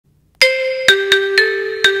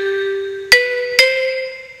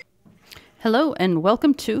Hello and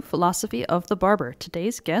welcome to Philosophy of the Barber.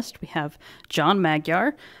 Today's guest, we have John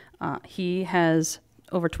Magyar. He has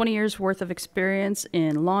over 20 years worth of experience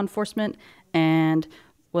in law enforcement and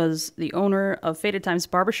was the owner of Faded Times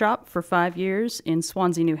Barbershop for 5 years in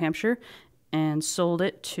Swanzey, New Hampshire, and sold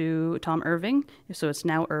it to Tom Irving. So it's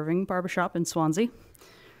now Irving Barbershop in Swanzey.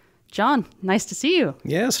 John, nice to see you.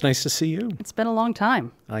 Yes, nice to see you. It's been a long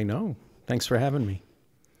time. I know. Thanks for having me.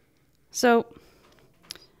 So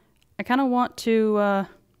I kind of want to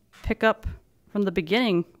pick up from the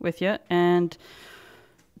beginning with you and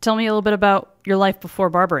tell me a little bit about your life before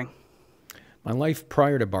barbering. My life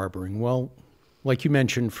prior to barbering, well, like you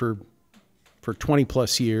mentioned, for 20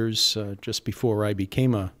 plus years, just before I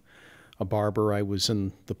became a barber, I was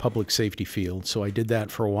in the public safety field. So I did that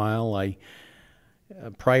for a while.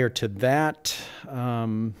 Prior to that,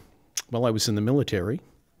 well, I was in the military.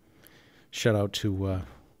 Shout out to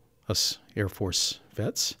us Air Force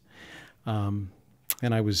vets. And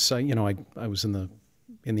I was, I was in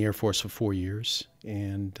the Air Force for 4 years,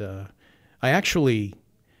 and I actually,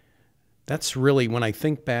 that's really, when I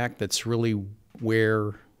think back, that's really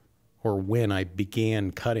where or when I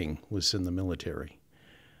began cutting, was in the military.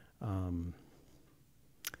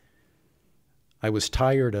 I was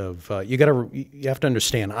tired of, you have to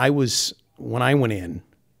understand, when I went in,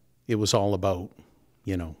 it was all about,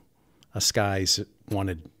 us guys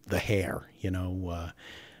wanted the hair,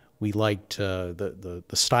 we liked, the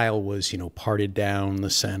style was, parted down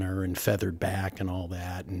the center and feathered back and all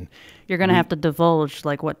that. And you're going to have to divulge,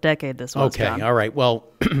 like, what decade this was. Okay, John. all right. Well,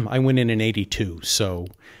 I went in '82, so,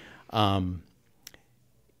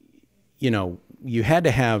 you had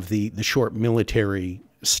to have the short military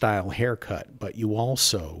style haircut, but you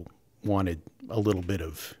also wanted a little bit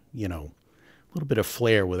of,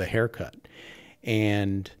 flair with a haircut.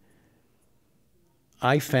 And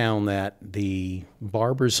I found that the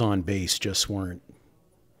barbers on base just weren't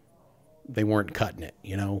cutting it,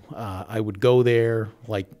 I would go there,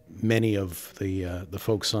 like many of the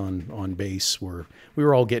folks on base we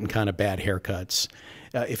were all getting kind of bad haircuts.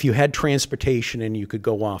 If you had transportation and you could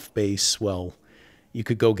go off base, well, you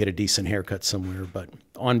could go get a decent haircut somewhere, but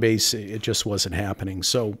on base, it just wasn't happening.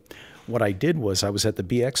 So what I did was I was at the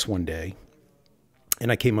BX one day,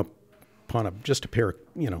 and I came upon just a pair of,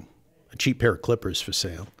 a cheap pair of clippers for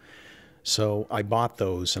sale. So I bought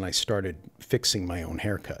those and I started fixing my own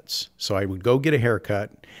haircuts. So I would go get a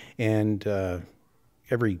haircut, and you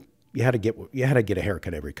had to get a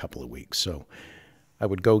haircut every couple of weeks. So I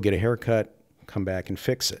would go get a haircut, come back and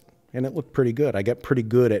fix it. And it looked pretty good. I got pretty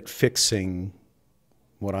good at fixing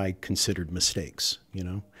what I considered mistakes,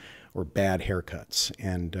 or bad haircuts.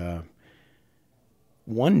 And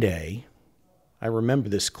one day, I remember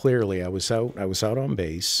this clearly. I was out on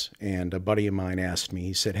base, and a buddy of mine asked me,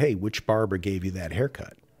 he said, "Hey, which barber gave you that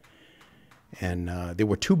haircut?" And there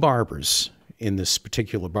were two barbers in this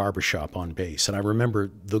particular barbershop on base. And I remember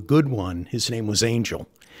the good one, his name was Angel.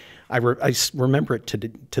 I remember it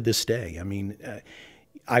to this day. I mean,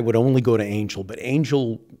 I would only go to Angel, but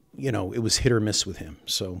Angel, it was hit or miss with him.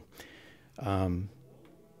 So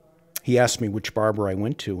he asked me which barber I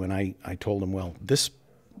went to, and I told him, well, this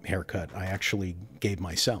haircut I actually gave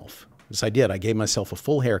myself. As I did, I gave myself a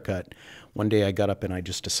full haircut. One day I got up and I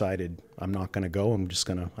just decided I'm not going to go.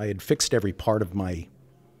 I had fixed every part of my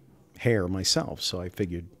hair myself, so I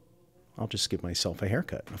figured I'll just give myself a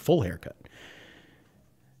haircut, a full haircut.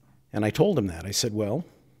 And I told him that. I said, well,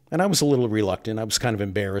 and I was a little reluctant. I was kind of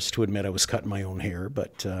embarrassed to admit I was cutting my own hair,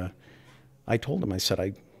 but I told him, I said,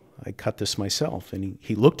 I cut this myself. And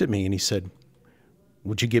he looked at me and he said,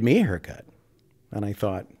 "Would you give me a haircut?" And I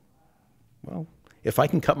thought, well, if I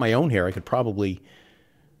can cut my own hair, I could probably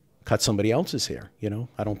cut somebody else's hair.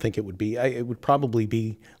 I don't think it would probably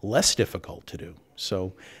be less difficult to do.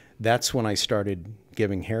 So that's when I started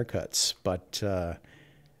giving haircuts. But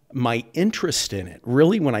my interest in it,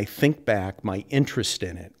 really, when I think back, my interest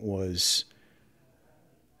in it was,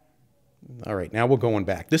 all right, now we're going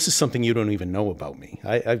back. This is something you don't even know about me.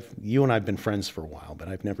 You and I have been friends for a while, but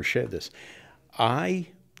I've never shared this.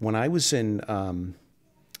 When I was in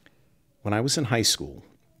high school,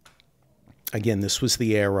 again, this was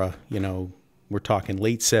the era, we're talking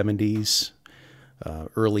late 70s,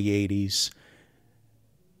 early 80s.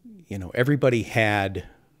 Everybody had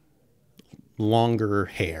longer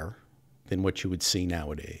hair than what you would see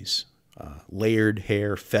nowadays. Layered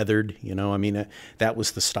hair, feathered, that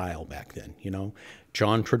was the style back then,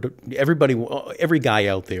 every guy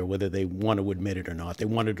out there, whether they want to admit it or not, they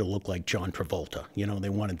wanted to look like John Travolta. They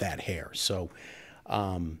wanted that hair. So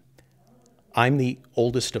I'm the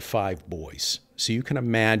oldest of 5 boys. So you can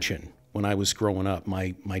imagine when I was growing up,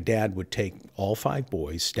 my dad would take all 5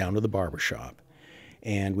 boys down to the barbershop,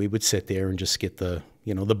 and we would sit there and just get the,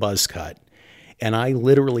 the buzz cut. And I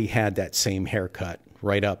literally had that same haircut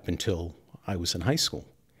right up until I was in high school.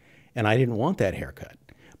 And I didn't want that haircut.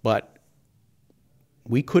 But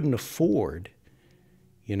we couldn't afford,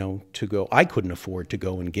 to go. I couldn't afford to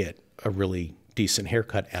go and get a really decent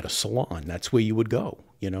haircut at a salon. That's where you would go,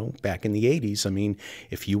 back in the 80s. I mean,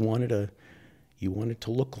 if you wanted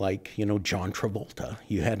to look like, John Travolta,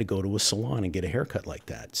 you had to go to a salon and get a haircut like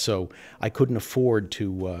that. So I couldn't afford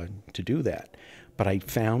to do that. But I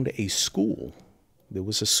found a school. There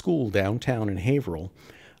was a school downtown in Haverhill,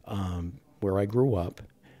 where I grew up,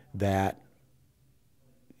 that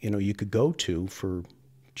you could go to for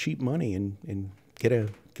cheap money and get a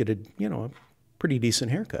pretty decent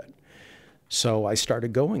haircut. So I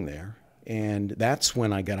started going there, and that's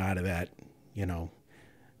when I got out of that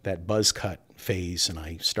that buzz cut phase, and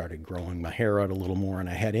I started growing my hair out a little more, and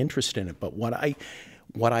I had interest in it. But what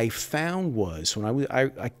I found was, when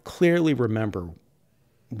I clearly remember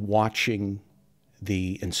watching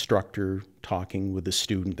the instructor talking with the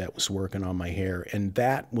student that was working on my hair, and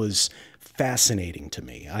that was fascinating to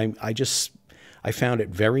me. I found it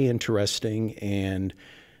very interesting, and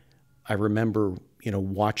I remember,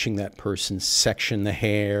 watching that person section the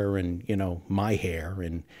hair and, my hair,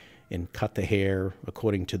 and cut the hair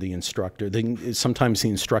according to the instructor. Then sometimes the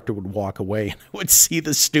instructor would walk away, and I would see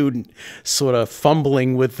the student sort of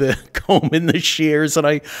fumbling with the comb and the shears, and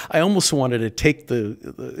I almost wanted to take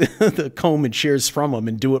the comb and shears from him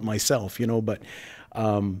and do it myself, but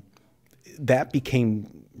that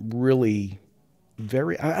became really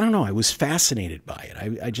I don't know, I was fascinated by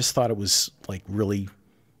it. I just thought it was like really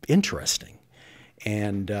interesting,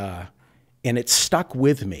 and it stuck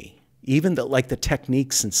with me. Even the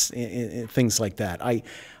techniques and things like that. I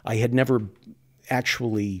had never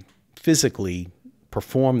actually physically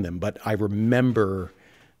performed them, but I remember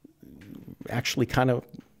actually kind of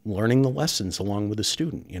learning the lessons along with the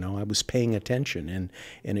student. I was paying attention,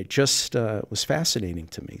 and it just was fascinating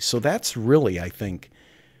to me. So that's really, I think,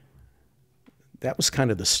 that was kind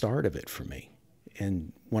of the start of it for me.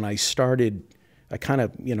 And when I started, I kind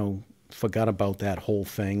of, forgot about that whole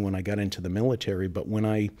thing when I got into the military, but when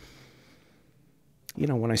I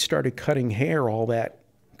started cutting hair, all that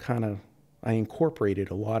I incorporated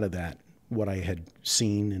a lot of that, what I had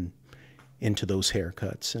seen, and into those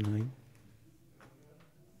haircuts. And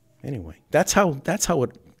anyway, that's how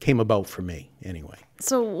it came about for me, anyway.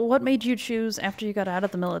 So what made you choose, after you got out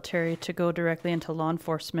of the military, to go directly into law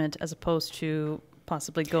enforcement as opposed to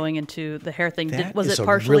possibly going into the hair thing? Was it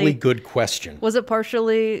partially a really good question. Was it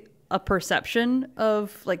partially a perception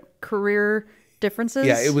of career differences?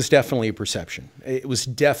 Yeah, it was definitely a perception. It was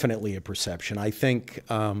definitely a perception. I think,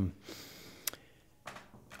 I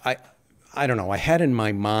don't know, I had in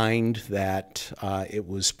my mind that it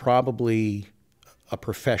was probably a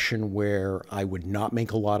profession where I would not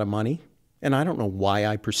make a lot of money. And I don't know why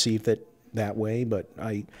I perceived it that way, but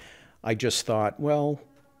I just thought, well,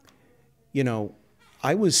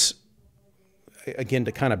 I was, again,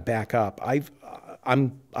 to kind of back up, I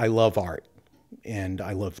love art. And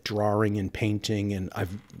I love drawing and painting, and I've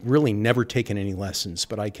really never taken any lessons,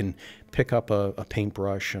 but I can pick up a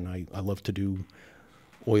paintbrush, and I love to do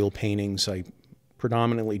oil paintings. I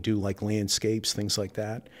predominantly do landscapes, things like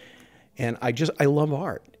that. And I love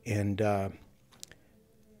art. And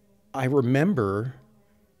I remember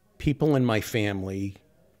people in my family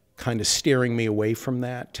kind of steering me away from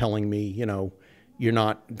that, telling me, you're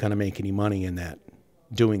not going to make any money in that,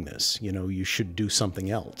 doing this. You should do something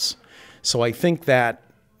else. So I think that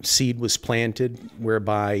seed was planted,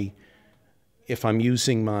 whereby if I'm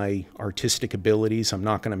using my artistic abilities, I'm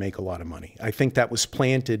not going to make a lot of money. I think that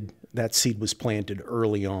seed was planted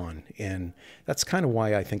early on, and that's kind of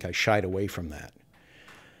why I think I shied away from that.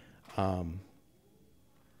 I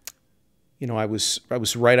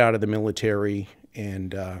was right out of the military,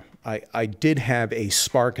 and I did have a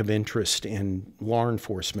spark of interest in law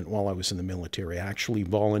enforcement while I was in the military. I actually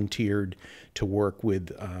volunteered to work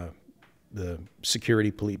with the security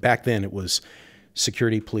police. Back then it was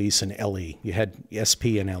security police and LE. You had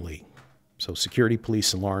SP and LE. So security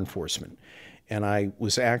police and law enforcement. And I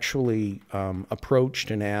was actually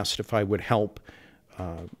approached and asked if I would help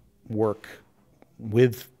work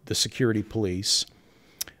with the security police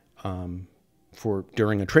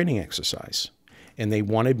during a training exercise. And they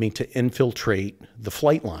wanted me to infiltrate the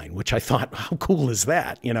flight line, which I thought, how cool is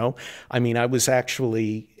that? I mean, I was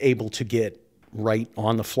actually able to get right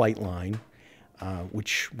on the flight line,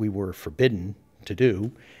 which we were forbidden to do,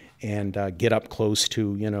 and get up close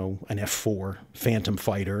to, an F-4 Phantom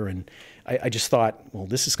fighter. And I just thought, well,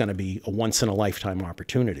 this is going to be a once-in-a-lifetime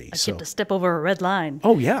opportunity. I get to step over a red line.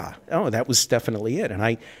 Oh, yeah. Oh, that was definitely it.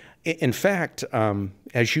 And in fact,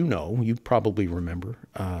 as you know, you probably remember,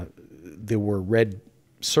 there were red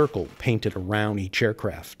circle painted around each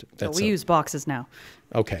aircraft. We use boxes now.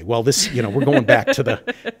 Okay. Well, we're going back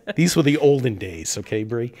to these were the olden days, okay,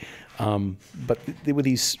 Bree? But there were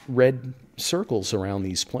these red circles around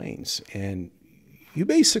these planes. And you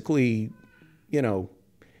basically,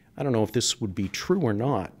 I don't know if this would be true or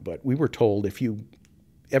not, but we were told if you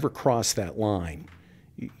ever cross that line,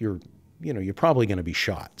 you're probably going to be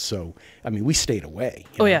shot. So, I mean, we stayed away.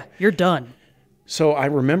 Yeah, you're done. So I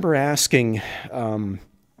remember asking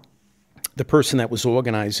the person that was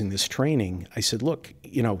organizing this training, I said, look,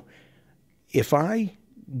 if I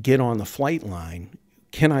get on the flight line,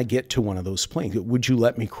 can I get to one of those planes? Would you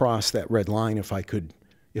let me cross that red line if I could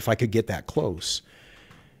get that close?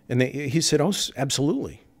 And he said, oh,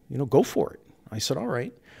 absolutely. Go for it. I said, all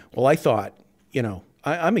right. Well, I thought,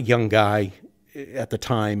 I'm a young guy at the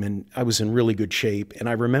time, and I was in really good shape. And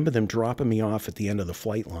I remember them dropping me off at the end of the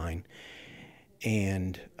flight line.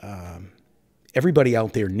 And everybody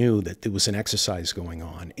out there knew that there was an exercise going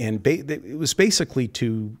on. And it was basically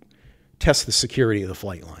to test the security of the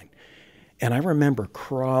flight line. And I remember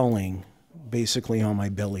crawling basically on my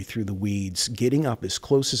belly through the weeds, getting up as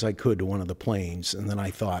close as I could to one of the planes. And then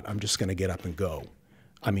I thought, I'm just going to get up and go.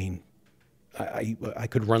 I mean, I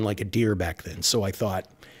could run like a deer back then. So I thought,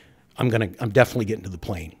 I'm definitely getting to the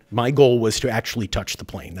plane. My goal was to actually touch the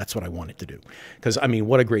plane. That's what I wanted to do. Because, I mean,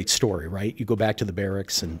 what a great story, right? You go back to the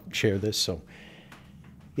barracks and share this. So,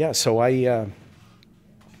 yeah, so I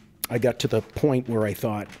got to the point where I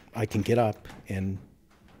thought I can get up and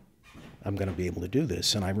I'm going to be able to do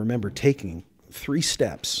this. And I remember taking 3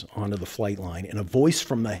 steps onto the flight line and a voice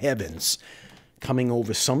from the heavens coming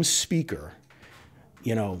over some speaker,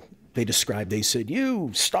 they said,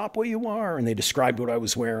 you stop where you are. And they described what I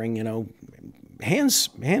was wearing, hands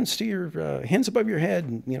to your, hands above your head,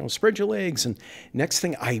 and, spread your legs. And next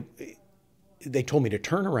thing they told me to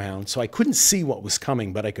turn around. So I couldn't see what was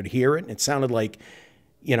coming, but I could hear it. And it sounded like,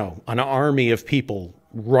 an army of people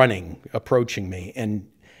running, approaching me. And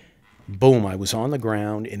boom, I was on the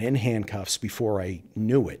ground and in handcuffs before I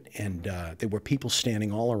knew it. And there were people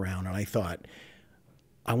standing all around. And I thought,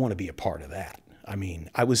 I want to be a part of that. I mean,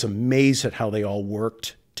 I was amazed at how they all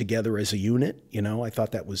worked together as a unit. I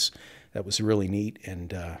thought that was really neat.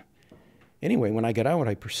 And anyway, when I got out,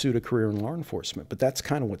 I pursued a career in law enforcement. But that's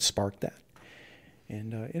kind of what sparked that.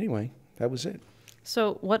 And anyway, that was it.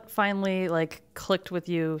 So what finally clicked with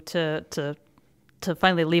you to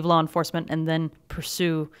finally leave law enforcement and then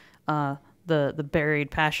pursue the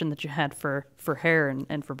buried passion that you had for hair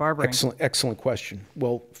and for barbering? Excellent question.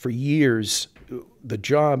 Well, for years, the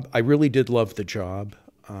job, I really did love the job.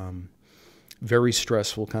 Very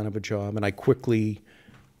stressful kind of a job. And I quickly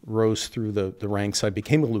rose through the ranks. I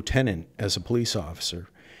became a lieutenant as a police officer.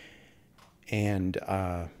 And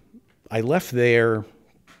I left there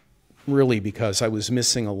really because I was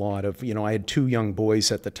missing a lot of, I had 2 young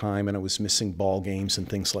boys at the time and I was missing ball games and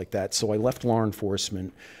things like that. So I left law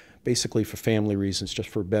enforcement basically for family reasons, just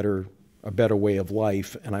for a better way of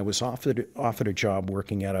life. And I was offered a job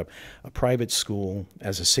working at a private school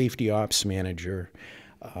as a safety ops manager.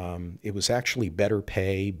 It was actually better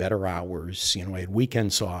pay, better hours. I had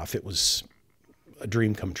weekends off. It was a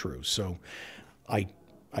dream come true. So I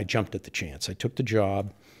jumped at the chance. I took the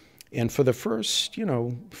job. And for the first,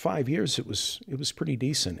 5 years, it was pretty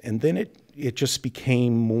decent. And then it just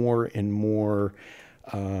became more and more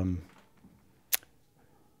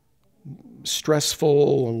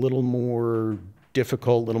stressful, a little more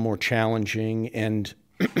difficult, a little more challenging. And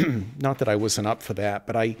not that I wasn't up for that,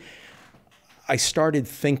 but I started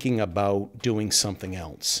thinking about doing something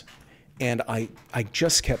else. And I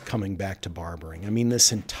just kept coming back to barbering. I mean,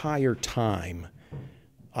 this entire time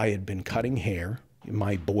I had been cutting hair.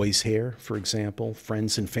 My boys' hair, for example,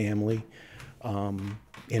 friends and family,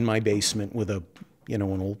 in my basement with an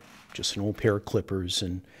old pair of clippers,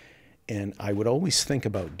 and I would always think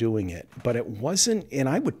about doing it, but it wasn't. And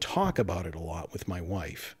I would talk about it a lot with my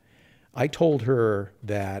wife. I told her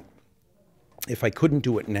that if I couldn't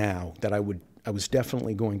do it now, that I was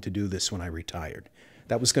definitely going to do this when I retired.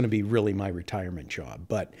 That was going to be really my retirement job.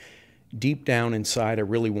 But deep down inside, I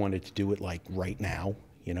really wanted to do it right now.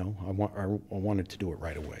 I wanted to do it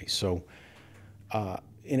right away. So, and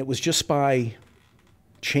it was just by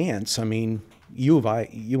chance. I mean, you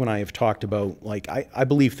and I have talked about, I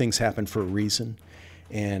believe things happen for a reason.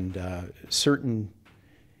 And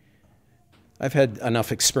I've had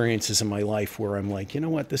enough experiences in my life where I'm like, you know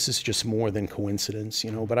what, this is just more than coincidence,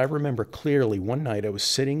 But I remember clearly one night I was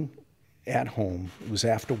sitting at home. It was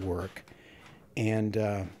after work, and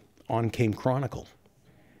on came Chronicle,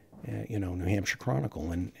 New Hampshire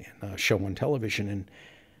Chronicle, and a show on television, and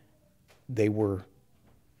they were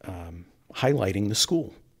highlighting the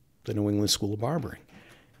school, the New England School of Barbering.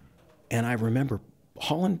 And I remember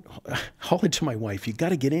hauling to my wife, you got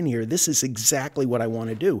to get in here. This is exactly what I want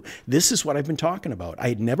to do. This is what I've been talking about. I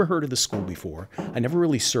had never heard of the school before. I never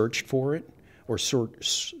really searched for it or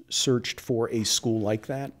searched for a school like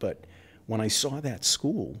that. But when I saw that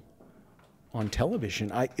school on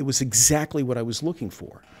television, it was exactly what I was looking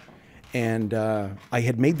for. And I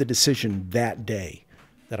had made the decision that day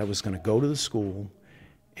that I was going to go to the school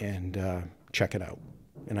and check it out.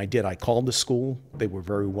 And I did. I called the school. They were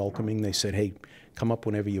very welcoming. They said, hey, come up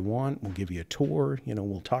whenever you want. We'll give you a tour.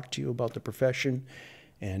 We'll talk to you about the profession.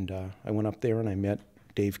 And I went up there and I met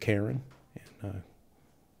Dave Caron,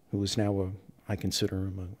 who is now I consider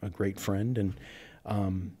him a great friend. And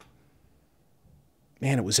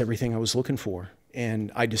man, it was everything I was looking for.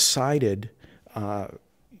 And I decided,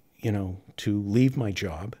 to leave my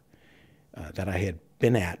job that I had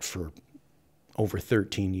been at for over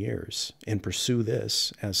 13 years and pursue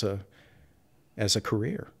this as a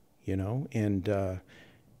career, and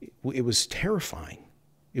it was terrifying.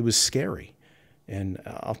 It was scary. And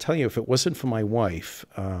I'll tell you, if it wasn't for my wife,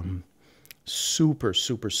 super,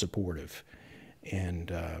 super supportive.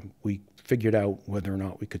 And we figured out whether or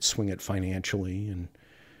not we could swing it financially.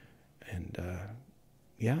 And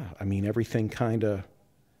everything kind of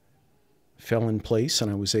fell in place and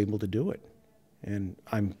I was able to do it. And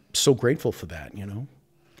I'm so grateful for that,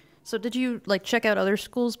 So did you check out other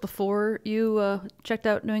schools before you checked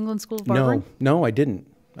out New England School of Barbering? No, I didn't.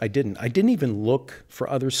 I didn't even look for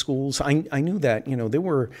other schools. I knew that, there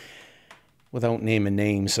were, without naming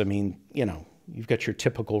names, you've got your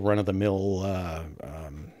typical run-of-the-mill.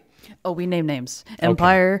 We name names.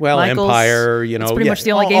 Empire, okay. Well, Michaels, Empire, it's pretty much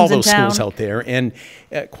the only all games in those town. schools out there. And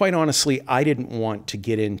quite honestly, I didn't want to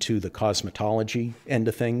get into the cosmetology end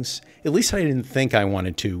of things. At least I didn't think I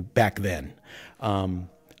wanted to back then.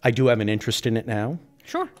 I do have an interest in it now.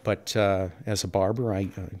 Sure. But as a barber,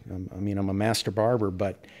 I'm a master barber,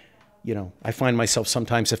 but, I find myself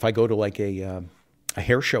sometimes if I go to a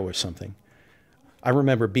hair show or something. I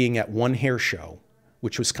remember being at one hair show,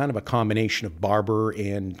 which was kind of a combination of barber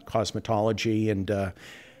and cosmetology. And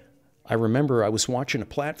I remember I was watching a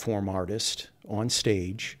platform artist on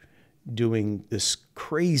stage doing this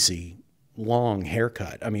crazy long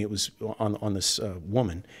haircut. It was on this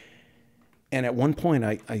woman. And at one point,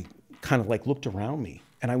 I kind of looked around me,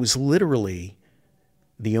 and I was literally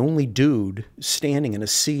the only dude standing in a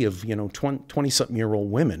sea of,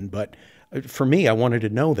 20-something-year-old women. But for me, I wanted to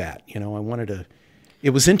know that, it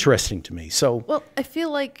was interesting to me. So, well, I feel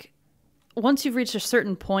like once you've reached a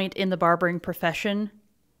certain point in the barbering profession,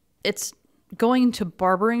 it's going to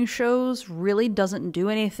barbering shows really doesn't do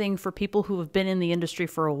anything for people who have been in the industry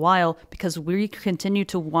for a while, because we continue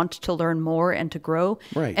to want to learn more and to grow.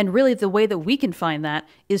 Right. And really the way that we can find that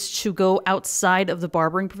is to go outside of the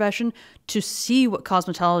barbering profession to see what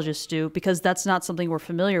cosmetologists do, because that's not something we're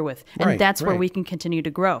familiar with. And that's where we can continue to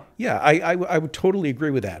grow. Yeah, I would totally agree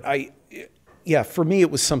with that. For me,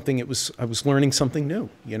 it was something, I was learning something new,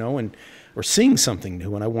 or seeing something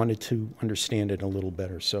new, and I wanted to understand it a little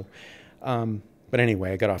better. So, but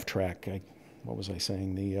anyway, I got off track. What was I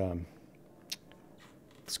saying? The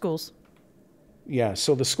schools. Yeah,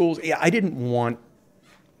 so the schools, I didn't want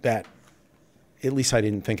that. At least I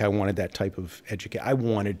didn't think I wanted that type of education. I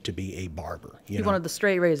wanted to be a barber. You wanted the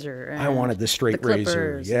straight razor. And I wanted the straight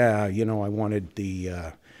razor. Yeah, I wanted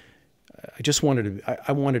the...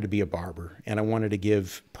 I wanted to be a barber, and I wanted to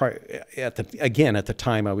give, at the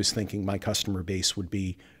time I was thinking my customer base would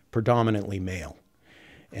be predominantly male.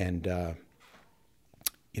 And, I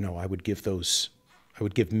would give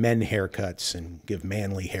men haircuts and give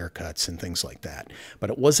manly haircuts and things like that.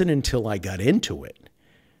 But it wasn't until I got into it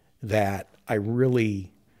that I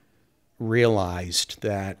really realized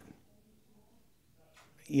that,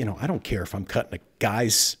 I don't care if I'm cutting a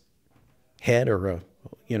guy's head or a,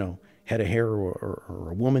 head of hair or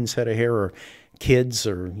a woman's head of hair or kids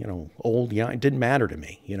or, old, young. It didn't matter to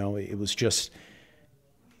me. It was just,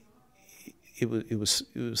 it was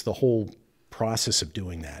the whole process of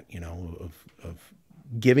doing that, of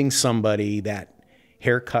giving somebody that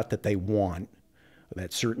haircut that they want,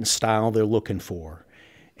 that certain style they're looking for,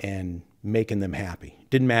 and making them happy.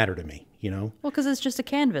 Didn't matter to me, Well, because it's just a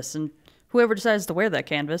canvas, and whoever decides to wear that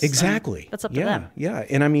canvas, exactly, that's up to them. Yeah,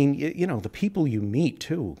 and the people you meet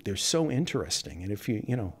too, they're so interesting. And if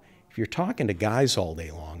you're talking to guys all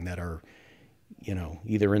day long that are, you know,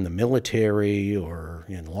 either in the military or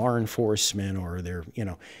in law enforcement, or they're, you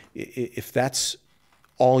know, if that's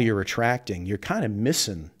all you're attracting, you're kind of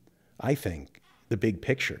missing, I think, the big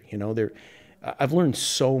picture. You know, I've learned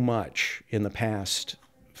so much in the past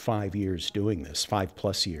 5 years doing this,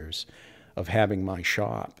 5+ years of having my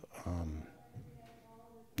shop.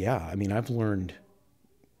 Yeah, I mean, I've learned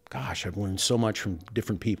so much from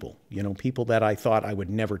different people, you know, people that I thought I would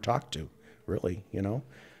never talk to, really, you know.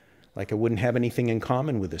 Like I wouldn't have anything in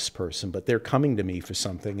common with this person, but they're coming to me for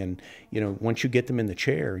something. And, you know, once you get them in the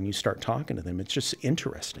chair and you start talking to them, it's just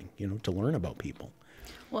interesting, you know, to learn about people.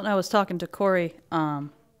 Well, and I was talking to Corey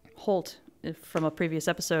Holt from a previous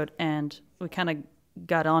episode, and we kind of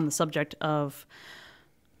got on the subject of,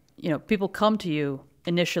 you know, people come to you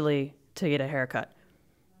initially to get a haircut,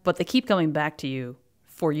 but they keep coming back to you,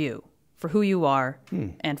 for who you are,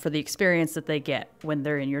 and for the experience that they get when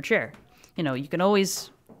they're in your chair. You know, you can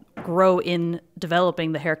always grow in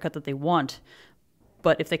developing the haircut that they want,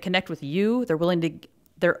 but if they connect with you,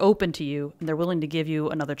 they're open to you, and they're willing to give you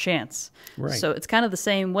another chance. Right. So it's kind of the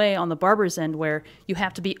same way on the barber's end, where you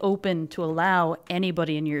have to be open to allow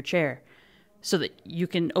anybody in your chair, so that you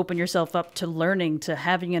can open yourself up to learning, to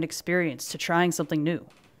having an experience, to trying something new.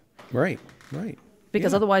 Right.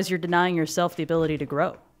 Because yeah. otherwise you're denying yourself the ability to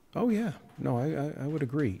grow. Oh yeah, no, I would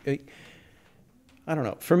agree. I don't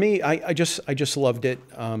know. For me, I just loved it.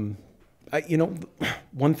 You know,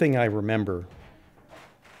 one thing I remember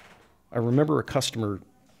a customer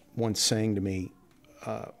once saying to me,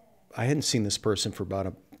 I hadn't seen this person for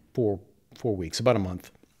about 4 weeks, about a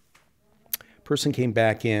month. Person came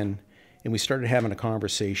back in, and we started having a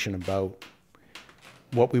conversation about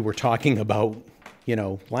what we were talking about, you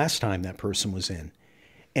know, last time that person was in.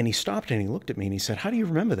 And he stopped and he looked at me and he said, "How do you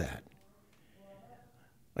remember that?"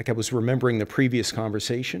 Like I was remembering the previous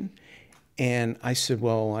conversation. And I said,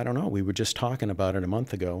 "Well, I don't know. We were just talking about it a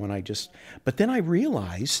month ago." But then I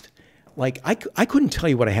realized, like, I couldn't tell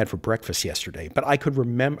you what I had for breakfast yesterday, but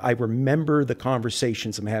I remember the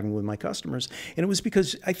conversations I'm having with my customers. And it was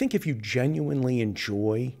because I think if you genuinely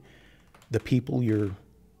enjoy the people you're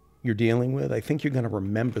dealing with, I think you're going to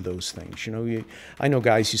remember those things. You know, I know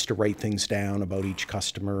guys used to write things down about each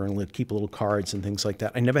customer and keep little cards and things like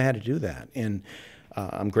that. I never had to do that. And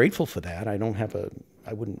I'm grateful for that. I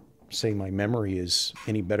wouldn't say my memory is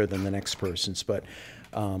any better than the next person's, but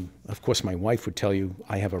of course my wife would tell you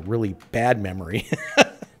I have a really bad memory.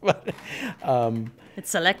 But,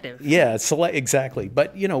 it's selective. Yeah, exactly.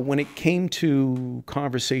 But, you know, when it came to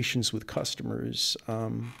conversations with customers,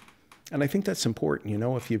 and I think that's important, you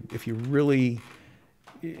know, if you really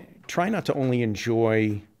try not to only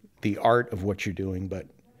enjoy the art of what you're doing, but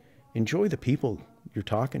enjoy the people you're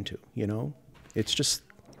talking to, you know. It's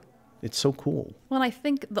so cool. Well, I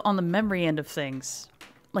think on the memory end of things,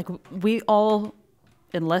 like we all,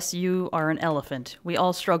 unless you are an elephant, we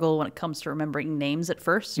all struggle when it comes to remembering names at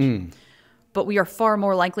first. But we are far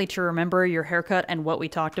more likely to remember your haircut and what we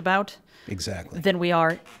talked about. Exactly. Than we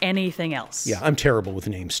are anything else. Yeah, I'm terrible with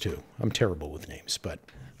names too.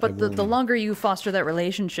 But the longer you foster that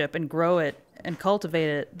relationship and grow it and cultivate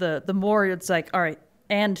it, the more it's like, all right,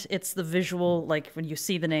 and it's the visual, like when you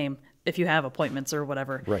see the name, if you have appointments or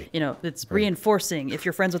whatever. Right. You know, it's reinforcing. If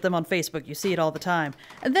you're friends with them on Facebook, you see it all the time.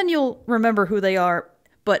 And then you'll remember who they are.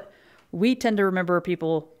 But we tend to remember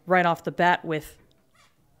people right off the bat with,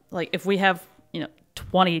 like, if we have,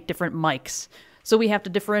 20 different mics. So we have to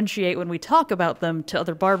differentiate when we talk about them to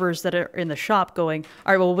other barbers that are in the shop going,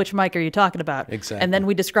 all right, well, which mic are you talking about? Exactly. And then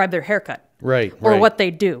we describe their haircut. Right. Or what they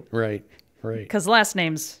do. Right. Because last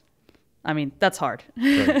names, I mean, that's hard.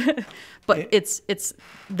 Right. But it's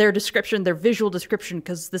their description, their visual description,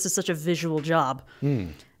 because this is such a visual job.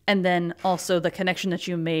 And then also the connection that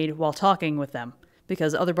you made while talking with them.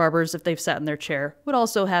 Because other barbers, if they've sat in their chair, would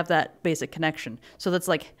also have that basic connection. So that's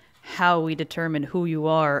like how we determine who you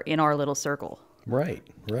are in our little circle. Right.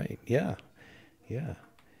 Yeah.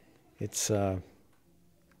 It's,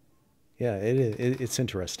 it's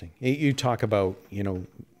interesting. You talk about,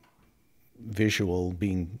 visual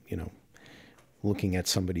being, looking at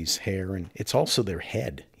somebody's hair, and it's also their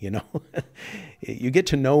head, You get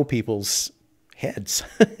to know people's heads.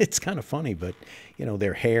 It's kind of funny, but,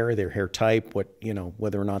 their hair type,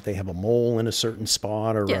 whether or not they have a mole in a certain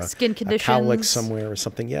spot or skin conditions, a cowlick somewhere or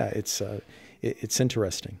something. Yeah, it's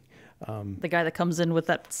interesting. The guy that comes in with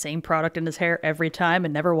that same product in his hair every time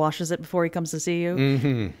and never washes it before he comes to see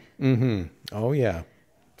you. Oh yeah.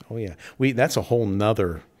 That's a whole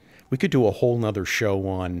nother, we could do a whole nother show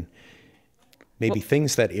on maybe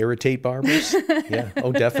things that irritate barbers. Yeah.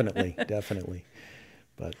 Oh, definitely.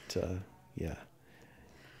 But, yeah.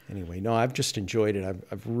 anyway, no, I've just enjoyed it.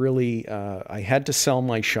 I've really, I had to sell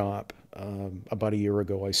my shop about a year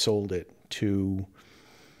ago. I sold it to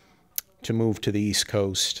move to the East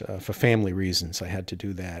Coast for family reasons. I had to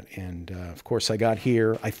do that. And of course, I got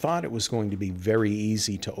here. I thought it was going to be very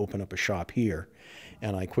easy to open up a shop here.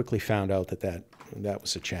 And I quickly found out that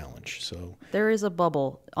was a challenge. So there is a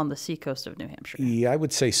bubble on the seacoast of New Hampshire. Yeah, I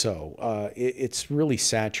would say so. It's really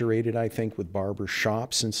saturated, I think, with barber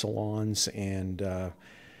shops and salons, and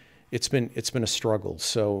it's been a struggle.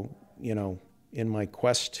 So, you know, in my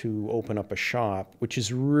quest to open up a shop, which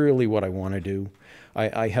is really what I want to do,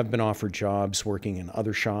 I have been offered jobs working in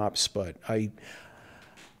other shops, but I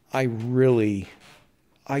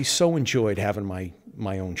so enjoyed having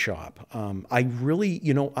my own shop. I really,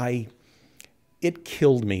 you know, it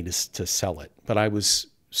killed me to sell it, but I was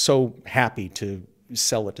so happy to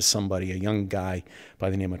sell it to somebody, a young guy by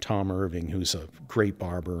the name of Tom Irving, who's a great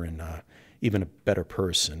barber and even a better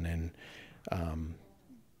person. And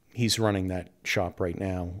he's running that shop right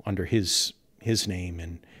now under his name,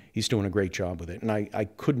 and he's doing a great job with it. And I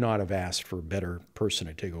could not have asked for a better person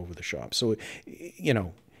to take over the shop. So, you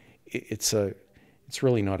know, it's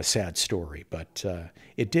really not a sad story, but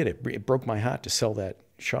it broke my heart to sell that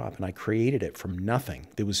shop, and I created it from nothing.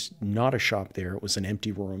 There was not a shop there. It was an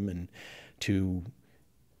empty room, and to,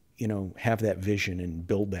 you know, have that vision and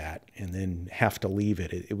build that and then have to leave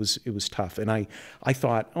it was tough. And I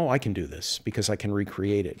thought, oh, I can do this because I can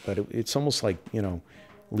recreate it. But it's almost like, you know,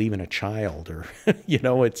 leaving a child, or you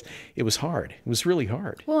know, it was hard. It was really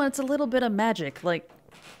hard. Well, it's a little bit of magic. Like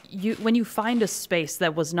when you find a space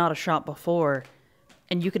that was not a shop before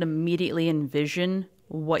and you can immediately envision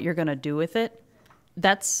what you're going to do with it,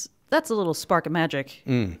 that's a little spark of magic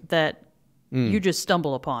that you just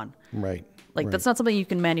stumble upon. Right. Like right. That's not something you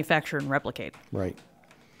can manufacture and replicate. Right.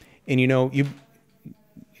 And you know, you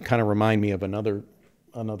kind of remind me of another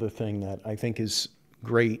thing that I think is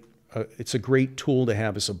great. It's a great tool to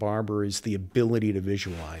have as a barber, is the ability to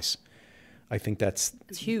visualize. I think it's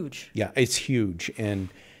huge. Yeah, it's huge. And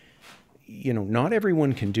you know, not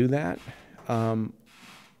everyone can do that.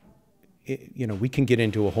 You know, we can get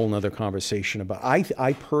into a whole nother conversation about,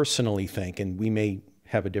 I personally think, and we may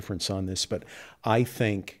have a difference on this, but I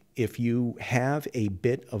think if you have a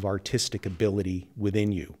bit of artistic ability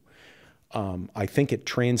within you, I think it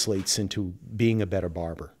translates into being a better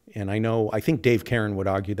barber. And I think Dave Caron would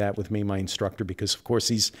argue that with me, my instructor, because of course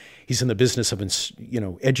he's in the business of, you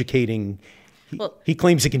know, educating. He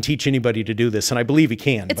claims he can teach anybody to do this, and I believe he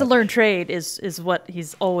can. It's a learned trade is what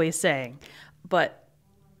he's always saying. But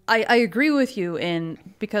I agree with you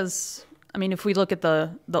because, I mean, if we look at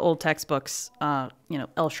the old textbooks, you know,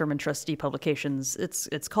 L. Sherman Trustee Publications,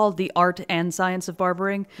 it's called The Art and Science of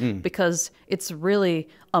Barbering because it's really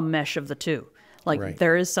a mesh of the two. Like right.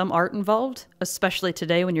 There is some art involved, especially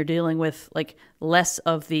today when you're dealing with like less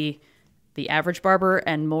of the average barber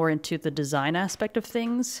and more into the design aspect of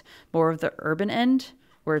things, more of the urban end,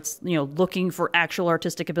 where it's, you know, looking for actual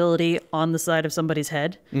artistic ability on the side of somebody's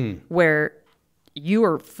head, where you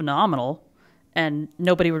are phenomenal and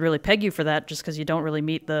nobody would really peg you for that just because you don't really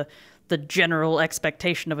meet the general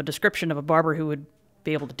expectation of a description of a barber who would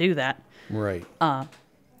be able to do that. Right.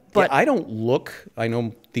 But yeah, I don't look, I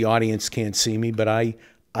know the audience can't see me, but I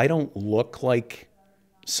don't look like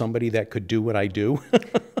somebody that could do what I do.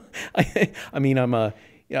 I mean,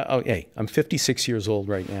 I'm 56 years old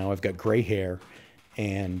right now. I've got gray hair,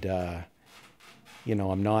 and you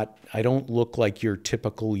know, I don't look like your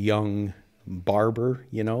typical young barber,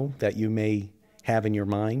 you know, that you may have in your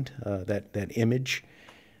mind, that image.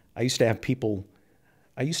 I used to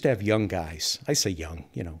have young guys, I say young,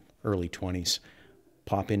 you know, early 20s,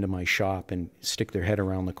 pop into my shop and stick their head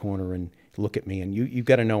around the corner and look at me. And you've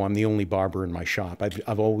got to know I'm the only barber in my shop.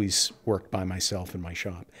 I've always worked by myself in my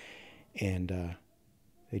shop. And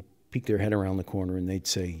they'd peek their head around the corner and they'd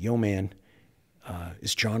say, "Yo, man,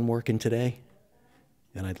 is John working today?"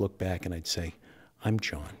 And I'd look back and I'd say, "I'm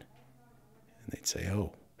John." And they'd say,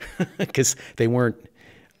 "Oh," because they weren't,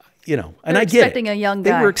 you know, and I get it. Expecting a young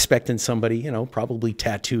guy. They were expecting somebody, you know, probably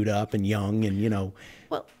tattooed up and young and, you know.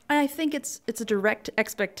 Well, I think it's a direct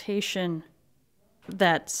expectation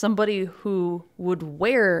that somebody who would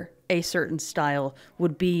wear a certain style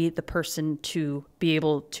would be the person to be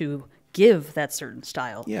able to give that certain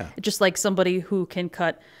style. Yeah. Just like somebody who can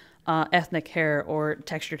cut ethnic hair or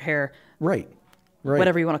textured hair. Right. Right.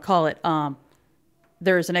 Whatever you want to call it.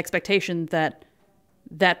 There's an expectation that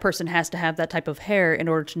that person has to have that type of hair in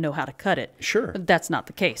order to know how to cut it. Sure. That's not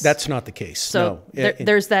the case. That's not the case. So no.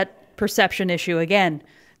 There's that perception issue again.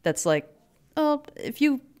 That's like, oh, if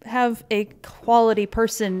you have a quality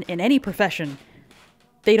person in any profession,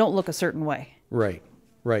 they don't look a certain way. Right.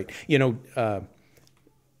 right.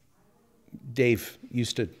 Dave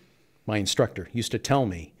my instructor used to tell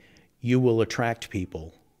me, you will attract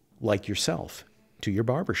people like yourself to your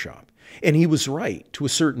barbershop. And he was right to a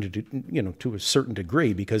certain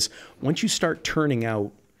degree, because once you start turning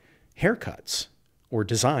out haircuts or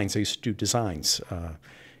designs, I used to do designs,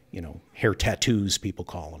 hair tattoos, people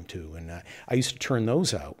call them too. And I used to turn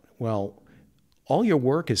those out. Well, all your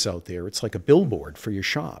work is out there. It's like a billboard for your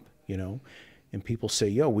shop, and people say,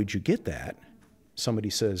 yo, where'd you get that? Somebody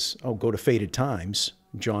says, oh, go to Faded Times.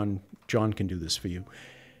 John can do this for you.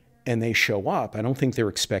 And they show up. I don't think they're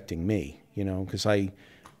expecting me, because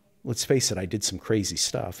let's face it, I did some crazy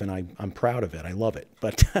stuff, and I'm proud of it. I love it.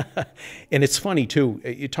 But, and it's funny too,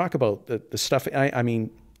 you talk about the stuff, I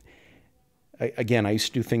used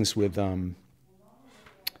to do things with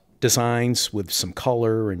designs with some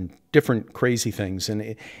color and different crazy things.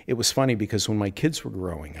 And it was funny because when my kids were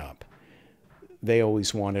growing up, they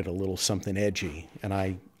always wanted a little something edgy, and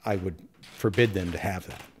I would forbid them to have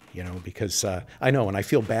that. Because I know, and I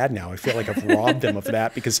feel bad now. I feel like I've robbed them of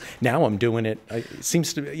that, because now I'm doing it. It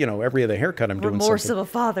seems to, every other haircut I'm doing something. Remorse of a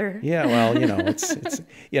father. Yeah, well, it's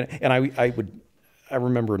and I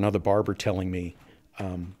remember another barber telling me,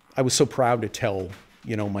 I was so proud to tell,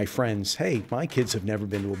 my friends, hey, my kids have never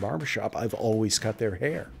been to a barbershop. I've always cut their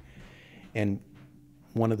hair. And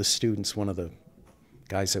one of the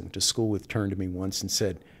guys I went to school with turned to me once and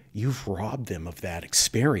said, you've robbed them of that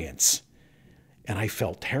experience. And I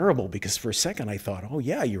felt terrible, because for a second I thought, oh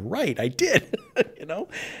yeah, you're right, I did.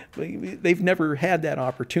 They've never had that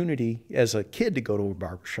opportunity as a kid to go to a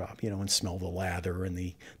barbershop, and smell the lather and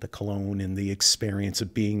the cologne and the experience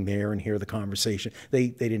of being there and hear the conversation. They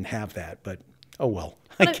didn't have that, but oh well.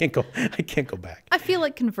 I can't go back. I feel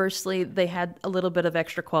like conversely, they had a little bit of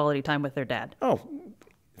extra quality time with their dad. Oh,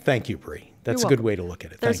 thank you, Bree. That's a good way to look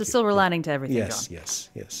at it. There's a silver lining to everything, yes, John.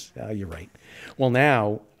 Yes. You're right. Well,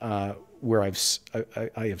 now, where I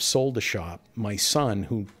have sold the shop, my son,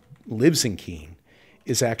 who lives in Keene,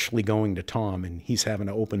 is actually going to Tom, and he's having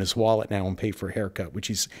to open his wallet now and pay for a haircut, which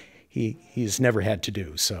he's never had to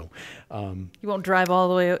do. So you won't drive all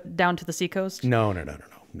the way down to the seacoast? No.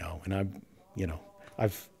 And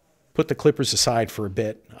I've put the clippers aside for a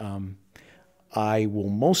bit. I will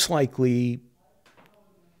most likely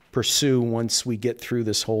pursue, once we get through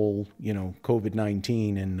this whole,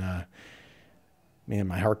 COVID-19, and man,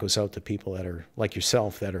 my heart goes out to people that are like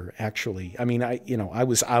yourself, that are actually, I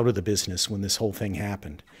was out of the business when this whole thing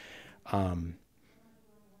happened.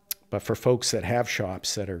 But for folks that have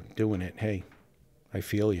shops that are doing it, hey, I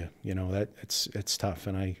feel you, that it's tough.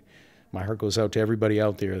 And my heart goes out to everybody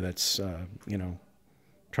out there that's,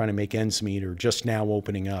 trying to make ends meet, or just now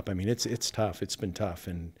opening up. It's tough. It's been tough.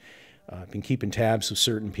 And I've been keeping tabs with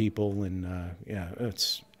certain people, and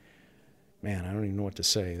man, I don't even know what to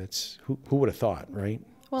say. That's who would have thought, right?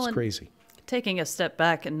 Well, it's crazy. Taking a step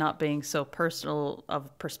back and not being so personal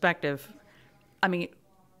of perspective,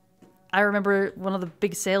 I remember one of the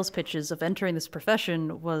big sales pitches of entering this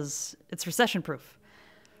profession was it's recession proof.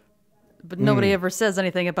 But nobody ever says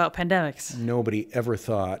anything about pandemics. Nobody ever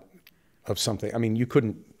thought of something. You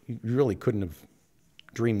really couldn't have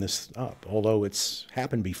dream this up, although it's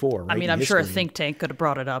happened before, right? I'm sure a think tank could have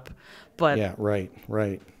brought it up, but yeah, right.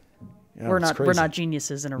 Yeah, we're not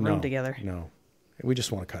geniuses in a room together. No, we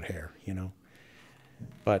just want to cut hair,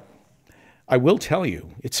 But I will tell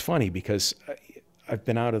you, it's funny, because I've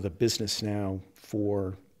been out of the business now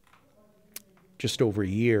for just over a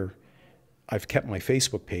year. I've kept my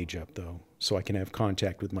Facebook page up, though, so I can have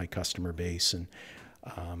contact with my customer base, and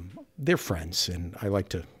they're friends, and I like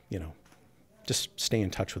to, just stay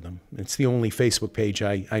in touch with them. It's the only Facebook page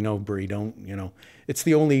I know, Bree, it's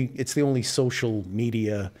the only social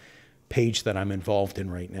media page that I'm involved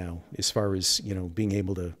in right now, as far as, being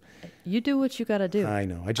able to. You do what you got to do. I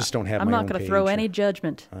know. I just don't have I'm my own not going page. To throw any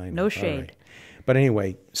judgment. No shade. Right. But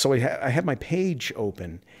anyway, so I have my page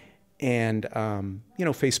open, and,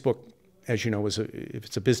 Facebook, as you know, if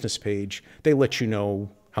it's a business page, they let you know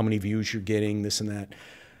how many views you're getting, this and that.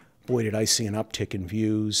 Boy, did I see an uptick in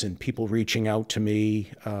views and people reaching out to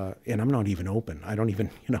me, and I'm not even open. I don't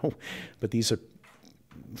even, but these are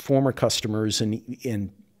former customers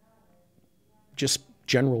and just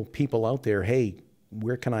general people out there. Hey,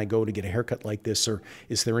 where can I go to get a haircut like this? Or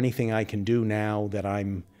is there anything I can do now that I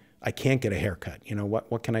can't get a haircut?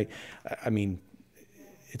 What can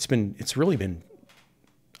it's really been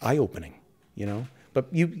eye-opening,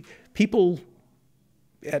 but people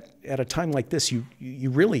at a time like this, you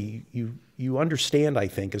really understand, I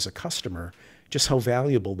think, as a customer, just how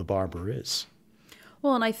valuable the barber is.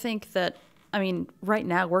 Well, and I think that, right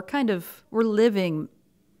now we're living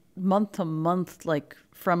month to month, like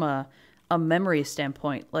from a memory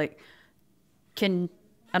standpoint, like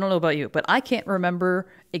I don't know about you, but I can't remember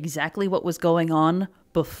exactly what was going on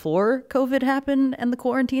before COVID happened and the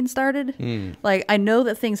quarantine started. Like, I know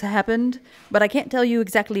that things happened, but I can't tell you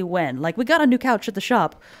exactly when. Like, we got a new couch at the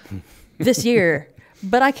shop this year,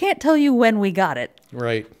 but I can't tell you when we got it.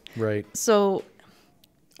 Right. So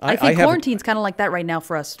I think quarantine's kind of like that right now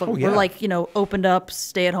for us. Oh, We're yeah. like, opened up,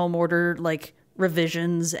 stay-at-home order, like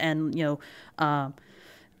revisions and,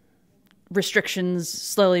 restrictions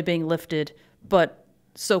slowly being lifted. But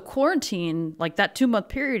so quarantine, like that 2-month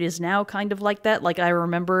period is now kind of like that. Like I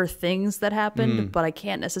remember things that happened, but I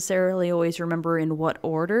can't necessarily always remember in what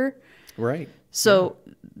order. Right. So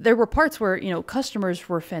there were parts where, customers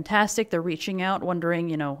were fantastic. They're reaching out,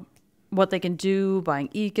 wondering, what they can do, buying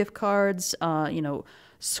e-gift cards.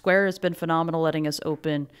 Square has been phenomenal, letting us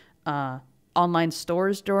open online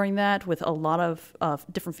stores during that with a lot of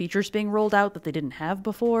different features being rolled out that they didn't have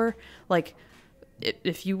before. Like,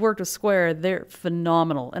 if you worked with Square, they're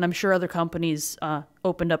phenomenal. And I'm sure other companies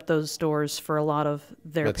opened up those stores for a lot of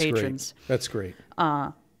their patrons. That's great.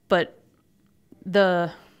 But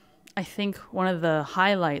I think one of the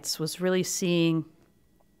highlights was really seeing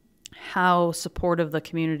how supportive the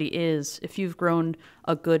community is if you've grown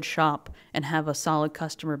a good shop and have a solid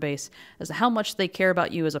customer base, as to how much they care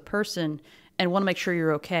about you as a person and want to make sure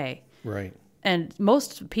you're okay. Right. And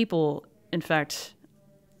most people, in fact,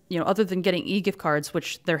 other than getting e-gift cards,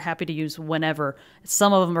 which they're happy to use whenever,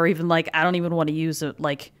 some of them are even like, I don't even want to use it.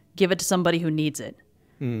 Like, give it to somebody who needs it,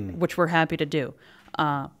 which we're happy to do.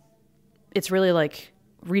 It's really like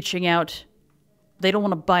reaching out. They don't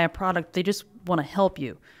want to buy a product. They just want to help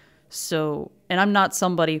you. So, and I'm not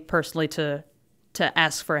somebody personally to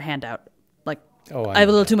ask for a handout. Like, I have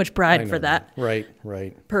a little too much pride for that. Right.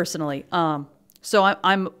 Personally. So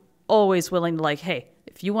I'm always willing to, like, hey,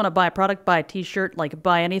 if you want to buy a product, buy a t-shirt, like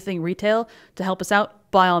buy anything retail to help us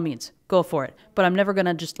out, by all means, go for it. But I'm never going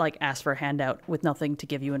to just like ask for a handout with nothing to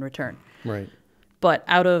give you in return. Right. But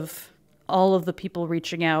out of all of the people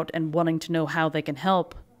reaching out and wanting to know how they can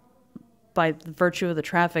help, by the virtue of the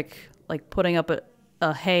traffic, like putting up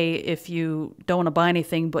a hey, if you don't want to buy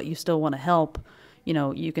anything but you still want to help,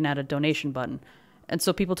 you can add a donation button. And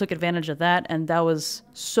so people took advantage of that, and that was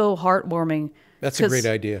so heartwarming. That's a great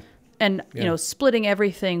idea. And, splitting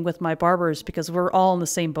everything with my barbers, because we're all in the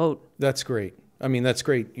same boat. That's great. I mean, that's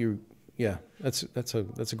great. That's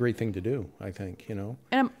a great thing to do, I think, And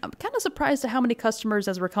I'm kind of surprised at how many customers,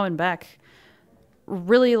 as we're coming back,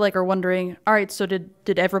 really like are wondering, all right, so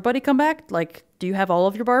did everybody come back? Like, do you have all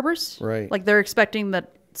of your barbers? Right. Like, they're expecting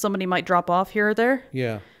that somebody might drop off here or there.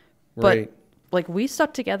 Yeah. Right. But like, we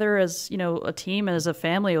stuck together as, a team and as a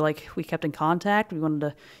family. Like, we kept in contact. We wanted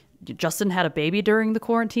to. Justin had a baby during the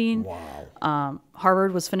quarantine. Wow.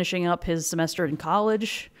 Harvard was finishing up his semester in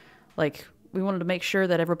college. Like, we wanted to make sure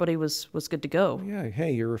that everybody was good to go. Yeah.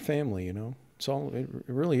 Hey, you're a family, It's all, it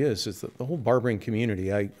really is. It's the whole barbering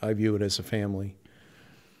community. I view it as a family.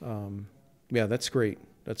 Yeah, that's great.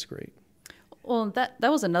 That's great. Well, that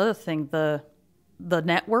was another thing, the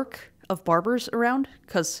network of barbers around,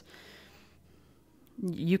 because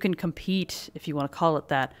you can compete, if you want to call it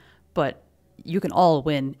that, but you can all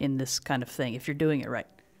win in this kind of thing if you're doing it right.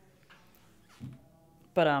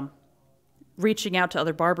 But reaching out to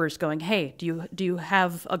other barbers, going, hey, do you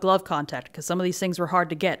have a glove contact? Because some of these things were hard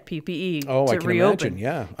to get, PPE, to I can reopen. Imagine,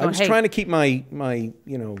 yeah. Going, I was trying to keep my my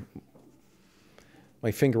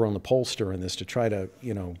finger on the pulse in this to try to,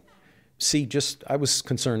 see. I was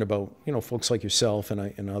concerned about, folks like yourself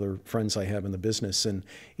and other friends I have in the business. And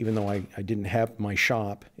even though I didn't have my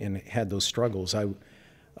shop and had those struggles, I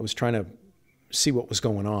was trying to see what was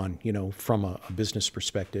going on, from a business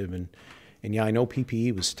perspective. And yeah, I know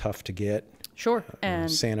PPE was tough to get. Sure. And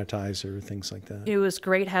sanitizer, things like that. It was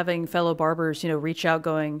great having fellow barbers, reach out,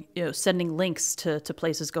 going, sending links to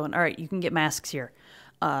places, going, all right, you can get masks here.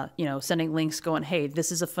 Sending links going, hey,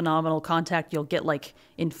 this is a phenomenal contact. You'll get, like,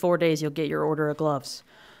 in 4 days, you'll get your order of gloves.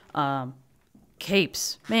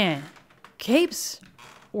 Capes. Man, capes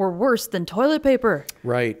were worse than toilet paper.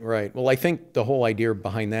 Right. Well, I think the whole idea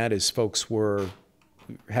behind that is folks were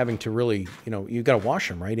having to really, you got to wash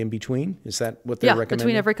them, right, in between? Is that what they're recommending?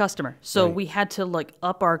 Between every customer. So we had to, like,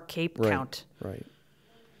 up our cape count. Right.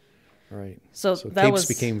 So that capes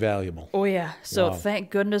became valuable. Oh, yeah. So Wow. Thank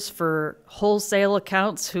goodness for wholesale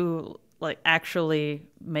accounts who, like, actually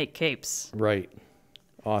make capes. Right.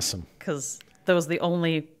 Awesome. Because that was the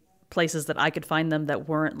only places that I could find them that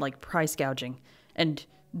weren't, like, price gouging, and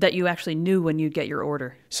that you actually knew when you'd get your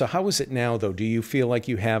order. So how is it now, though? Do you feel like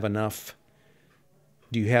you have enough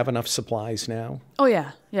Do you have enough supplies now? Oh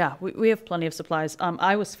yeah, yeah. We have plenty of supplies.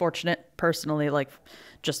 I was fortunate personally, like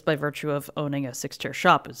just by virtue of owning a 6-chair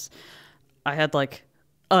shop, is I had like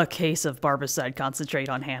a case of Barbicide concentrate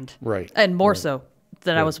on hand, Right. and more Right. so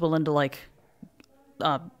that I was willing to like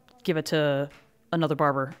give it to another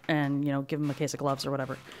barber and give him a case of gloves or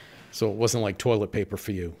whatever. So it wasn't like toilet paper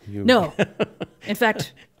for you. No, in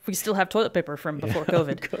fact, we still have toilet paper from before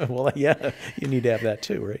COVID. Well, yeah, you need to have that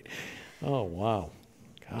too, right? Oh, wow.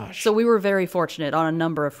 Gosh. So we were very fortunate on a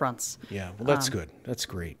number of fronts. Yeah, well, that's good. That's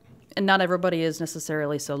great. And not everybody is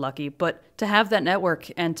necessarily so lucky, but to have that network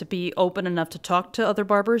and to be open enough to talk to other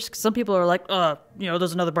barbers, 'cause some people are like,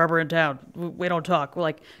 there's another barber in town. We don't talk. We're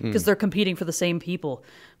like, because they're competing for the same people.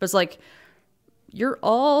 But it's like, you're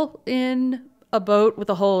all in a boat with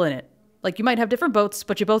a hole in it. Like, you might have different boats,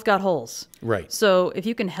 but you both got holes. Right. So if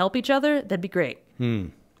you can help each other, that'd be great.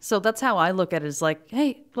 So that's how I look at it, is like,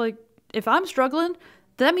 hey, like, if I'm struggling,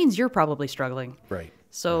 that means you're probably struggling. Right.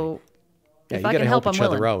 So Yeah, if you I got can to help I'm each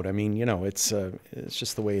other willing. out. I mean, it's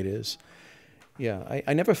just the way it is. Yeah,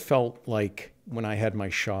 I never felt like when I had my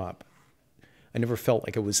shop, I never felt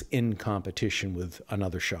like I was in competition with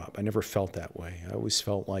another shop. I never felt that way. I always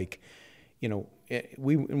felt like,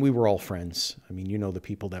 we were all friends. I mean, the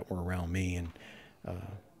people that were around me and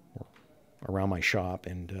around my shop,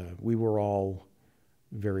 and we were all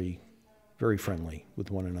very, very friendly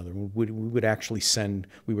with one another. We would actually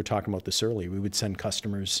we were talking about this earlier, we would send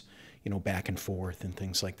customers, back and forth and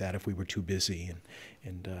things like that if we were too busy,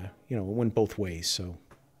 and it went both ways. So,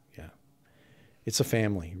 yeah, it's a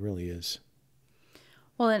family, it really is.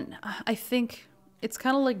 Well, and I think it's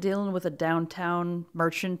kind of like dealing with a downtown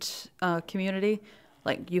merchant community.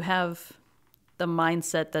 Like, you have the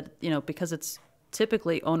mindset that, because it's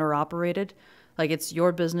typically owner operated, like, it's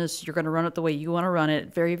your business, you're going to run it the way you want to run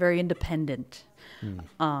it, very, very independent.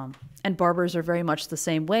 And barbers are very much the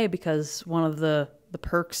same way, because one of the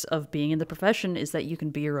perks of being in the profession is that you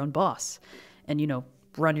can be your own boss and,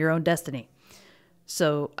 run your own destiny.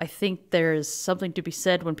 So I think there's something to be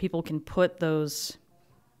said when people can put those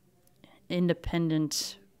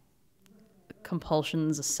independent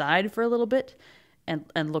compulsions aside for a little bit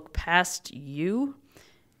and look past you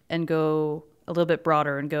and go a little bit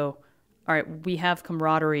broader and go, all right, we have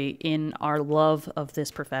camaraderie in our love of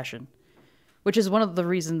this profession, which is one of the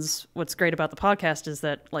reasons what's great about the podcast is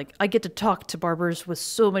that, like, I get to talk to barbers with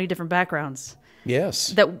so many different backgrounds. Yes,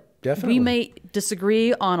 That definitely. we may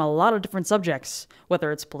disagree on a lot of different subjects,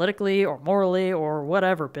 whether it's politically or morally or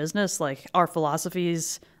whatever, business, like our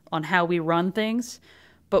philosophies on how we run things,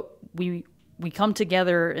 but we come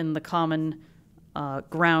together in the common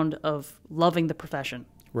ground of loving the profession.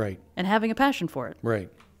 Right. And having a passion for it. Right,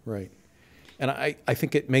 right. And I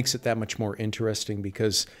think it makes it that much more interesting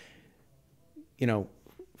because,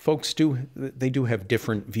 folks do have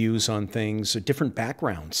different views on things, different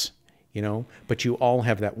backgrounds, but you all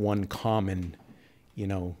have that one common,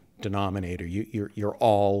 denominator. You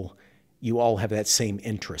all have that same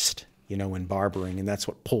interest, in barbering, and that's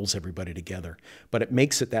what pulls everybody together. But it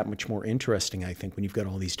makes it that much more interesting, I think, when you've got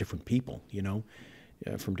all these different people,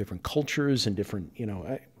 from different cultures and different,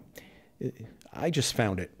 I just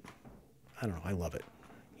found it, I don't know, I love it.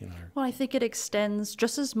 Well, I think it extends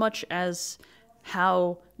just as much as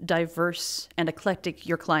how diverse and eclectic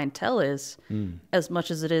your clientele is, as much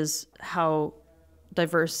as it is how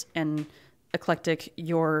diverse and eclectic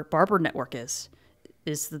your barber network is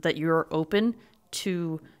that you're open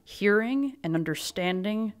to hearing and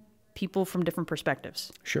understanding people from different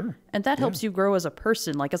perspectives. Sure. And that helps you grow as a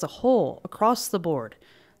person, like as a whole, across the board.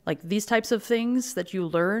 Like, these types of things that you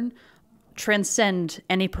learn transcend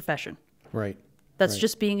any profession. Right. That's right.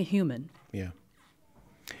 just being a human. Yeah.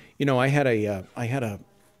 I had a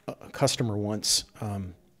customer once.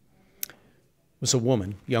 Was a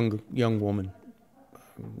woman, young woman,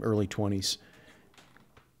 early 20s.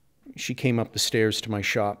 She came up the stairs to my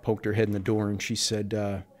shop, poked her head in the door, and she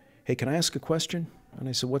said, "Hey, can I ask a question?" And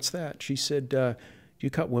I said, "What's that?" She said, "Do you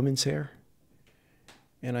cut women's hair?"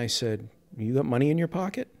 And I said, "You got money in your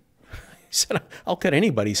pocket?" He said, "I'll cut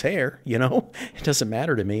anybody's hair, It doesn't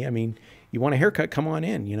matter to me. I mean, you want a haircut, come on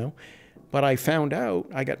in, But I found out,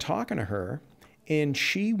 I got talking to her, and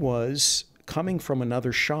she was coming from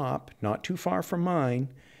another shop not too far from mine,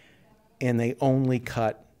 and they only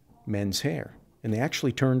cut men's hair. And they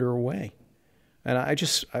actually turned her away. And I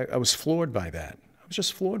was floored by that. I was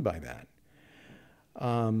just floored by that.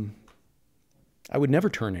 I would never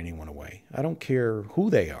turn anyone away. I don't care who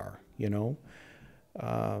they are, Yeah,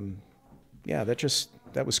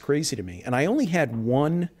 that was crazy to me. And I only had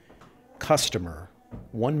one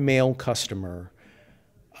male customer.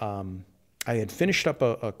 I had finished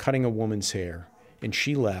up cutting a woman's hair, and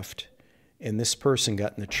she left, and this person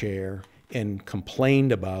got in the chair and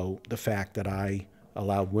complained about the fact that I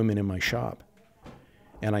allowed women in my shop.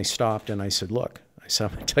 And I stopped and I said, look, I said,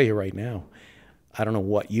 I'm going to tell you right now, I don't know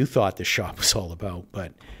what you thought this shop was all about,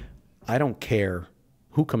 but I don't care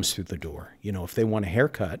who comes through the door. You know, if they want a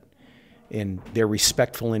haircut and they're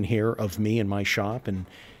respectful in here of me and my shop, and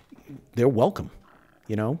they're welcome,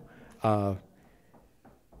 you know?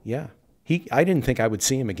 Yeah. I didn't think I would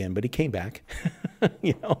see him again, but he came back,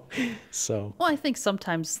 you know? So. Well, I think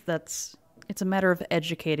sometimes it's a matter of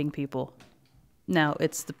educating people. Now,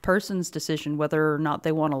 it's the person's decision whether or not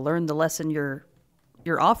they want to learn the lesson you're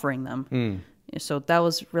offering them. So that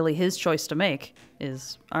was really his choice to make,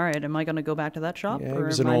 is, all right, am I going to go back to that shop? Yeah, or he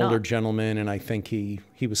was am an I older not? gentleman, and I think he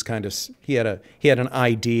was kind of, he had an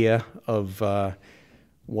idea of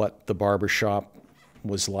what the barber shop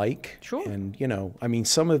was like. Sure. And, you know, I mean,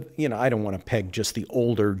 I don't want to peg just the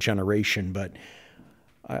older generation, but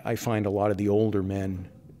I find a lot of the older men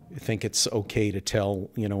think it's okay to tell,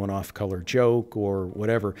 you know, an off-color joke or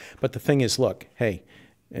whatever. But the thing is, look, hey,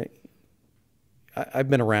 I've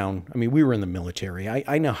been around. I mean, we were in the military.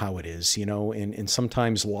 I know how it is, you know, and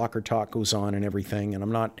sometimes locker talk goes on and everything, and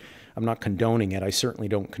I'm not condoning it. I certainly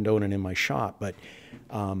don't condone it in my shop, but,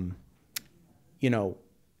 you know,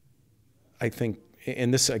 I think,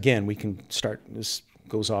 and this, again, this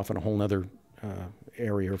goes off in a whole nother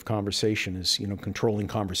area of conversation, is, you know, controlling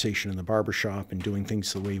conversation in the barbershop and doing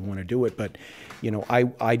things the way you want to do it. But, you know,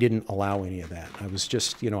 I didn't allow any of that. I was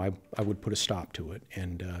just, you know, I would put a stop to it,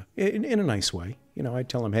 and in a nice way. You know, I'd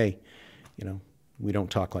tell him, hey, you know, we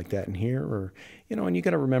don't talk like that in here, or, you know, and you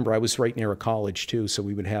got to remember, I was right near a college too, so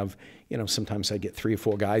we would have, you know, sometimes I'd get 3 or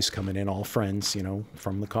 4 guys coming in, all friends, you know,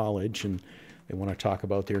 from the college, and they want to talk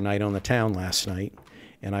about their night on the town last night.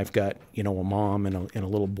 And I've got, you know, a mom and a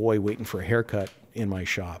little boy waiting for a haircut in my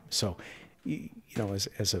shop. So, you know,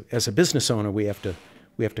 as a business owner, we have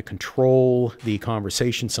to control the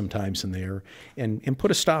conversation sometimes in there, and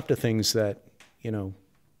put a stop to things that, you know,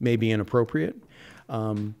 may be inappropriate.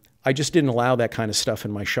 I just didn't allow that kind of stuff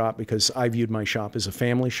in my shop, because I viewed my shop as a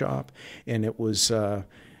family shop, and it was a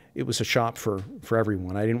shop for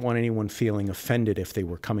everyone. I didn't want anyone feeling offended if they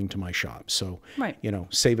were coming to my shop. So, Right. you know,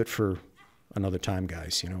 save it for another time,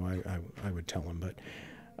 guys. You know, I would tell them, but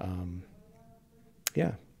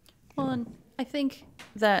yeah. Well, and I think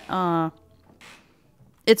that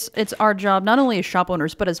it's our job, not only as shop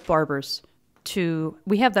owners, but as barbers,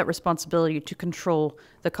 we have that responsibility to control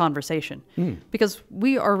the conversation, because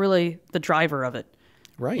we are really the driver of it.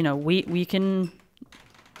 Right. You know, we can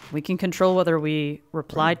control whether we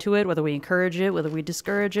reply to it, whether we encourage it, whether we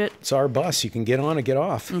discourage it. It's our bus. You can get on or get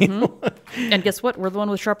off. You know? And guess what? We're the one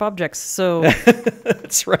with sharp objects. So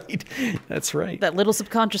That's right. That's right. that little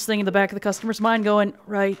subconscious thing in the back of the customer's mind going,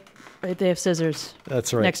 right, they have scissors.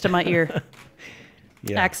 That's right. Next to my ear.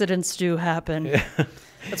 Yeah. Accidents do happen.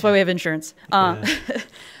 That's why we have insurance.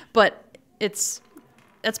 But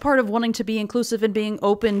that's part of wanting to be inclusive and being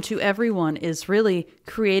open to everyone, is really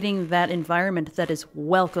creating that environment that is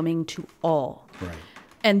welcoming to all. Right.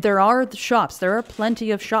 And there are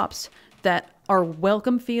plenty of shops that are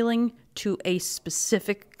welcome feeling to a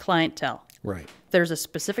specific clientele. Right. There's a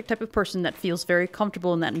specific type of person that feels very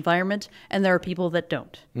comfortable in that environment, and there are people that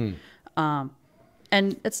don't.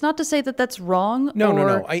 And it's not to say that that's wrong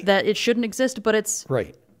No. that it shouldn't exist, but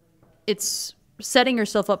Right. it's setting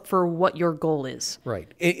yourself up for what your goal is. Right.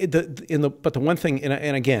 But the one thing,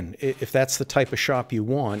 and again, if that's the type of shop you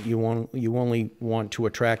want, you only want to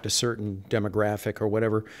attract a certain demographic or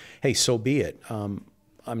whatever, hey, so be it. I'm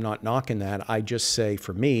not knocking that. I just say,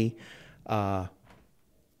 for me,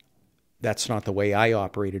 that's not the way I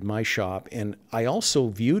operated my shop. And I also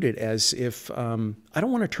viewed it as if, I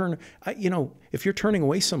don't want to if you're turning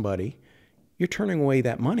away somebody, you're turning away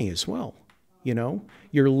that money as well. You know,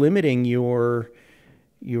 you're limiting the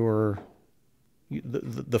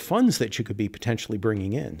funds that you could be potentially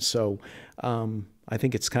bringing in. So I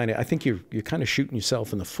think you're kind of shooting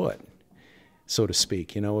yourself in the foot, so to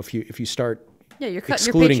speak. You know, if you start You're cutting your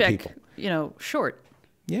excluding paycheck, people. Short.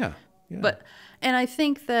 Yeah. And I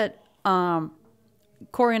think that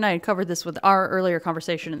Corey and I had covered this with our earlier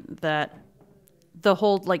conversation, that the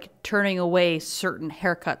whole turning away certain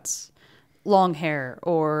haircuts, long hair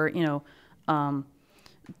or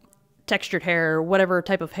textured hair, whatever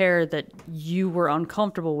type of hair that you were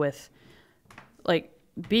uncomfortable with,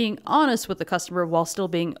 being honest with the customer while still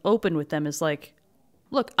being open with them is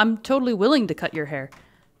look, I'm totally willing to cut your hair,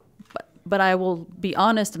 but I will be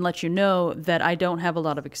honest and let you know that I don't have a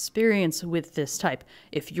lot of experience with this type.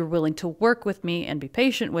 If you're willing to work with me and be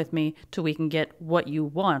patient with me till we can get what you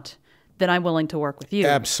want, then I'm willing to work with you.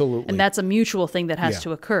 Absolutely. And that's a mutual thing that has Yeah.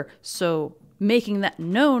 to occur. So making that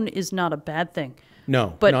known is not a bad thing.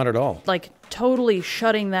 No, But not at all. like totally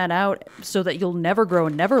shutting that out so that you'll never grow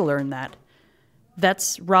and never learn that,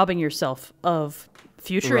 that's robbing yourself of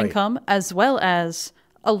future Right. income as well as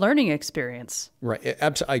a learning experience. Right.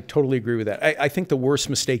 I totally agree with that. I think the worst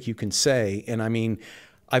mistake you can say, and I mean,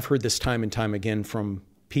 I've heard this time and time again from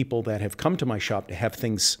people that have come to my shop to have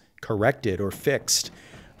things corrected or fixed.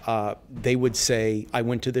 They would say, I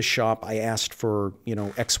went to this shop, I asked for,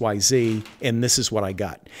 XYZ, and this is what I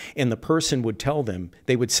got. And the person would tell them,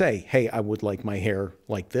 they would say, hey, I would like my hair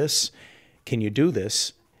like this. Can you do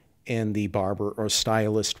this? And the barber or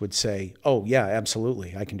stylist would say, oh, yeah,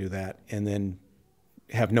 absolutely, I can do that. And then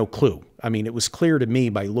have no clue. I mean, it was clear to me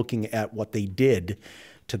by looking at what they did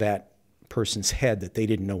to that person's head that they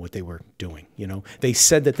didn't know what they were doing. They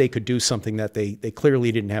said that they could do something that they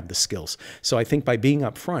clearly didn't have the skills. So I think by being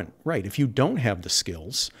upfront, right, if you don't have the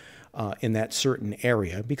skills in that certain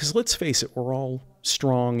area, because let's face it, we're all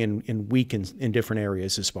strong and weak in different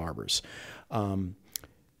areas as barbers.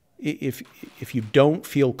 If you don't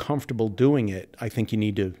feel comfortable doing it, I think you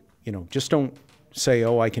need to, just don't say,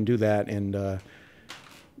 oh, I can do that, and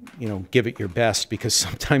give it your best, because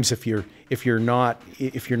sometimes if you're not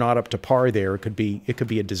up to par there, it could be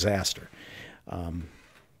a disaster.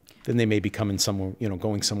 Then they may be coming somewhere,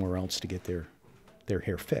 going somewhere else to get their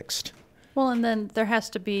hair fixed. Well, and then there has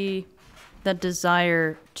to be that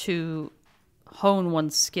desire to hone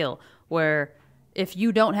one's skill, where if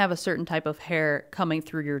you don't have a certain type of hair coming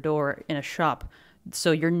through your door in a shop,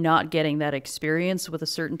 so you're not getting that experience with a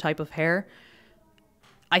certain type of hair,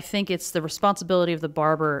 I think it's the responsibility of the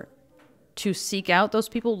barber to seek out those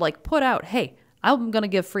people, like put out, hey, I'm going to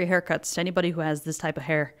give free haircuts to anybody who has this type of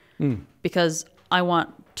hair because I want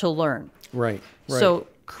to learn. Right. So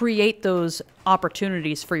create those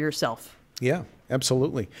opportunities for yourself. Yeah,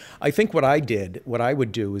 absolutely. I think what I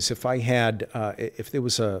would do is if I had, if there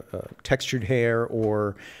was a textured hair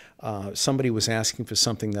or somebody was asking for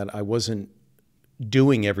something that I wasn't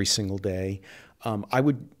doing every single day,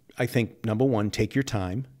 I think, number one, take your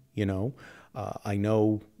time. I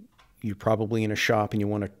know you're probably in a shop and you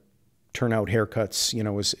want to turn out haircuts,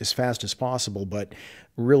 as fast as possible, but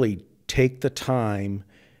really take the time.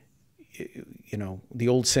 The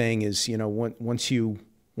old saying is, once you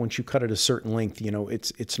cut it a certain length,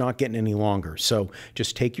 it's not getting any longer. So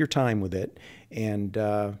just take your time with it, and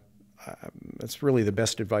that's really the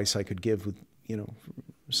best advice I could give with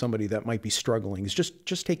somebody that might be struggling, is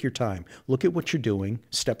just take your time. Look at what you're doing,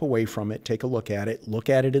 step away from it, take a look at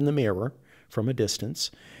it in the mirror from a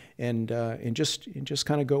distance, and just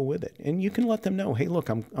kind of go with it. And you can let them know, hey, look,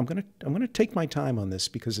 I'm gonna take my time on this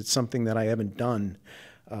because it's something that I haven't done,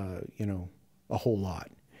 a whole lot.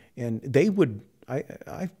 And they would,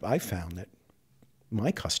 I found that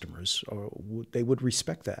my customers, they would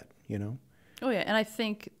respect that, Oh yeah, and I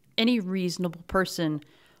think any reasonable person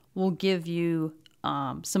will give you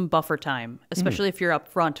some buffer time, especially if you're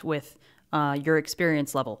upfront with your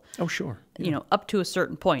experience level. Oh, sure. Yeah. Up to a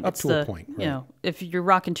certain point. Up to a point, right. If you're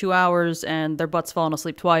rocking 2 hours and their butt's falling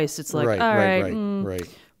asleep twice, it's like, right.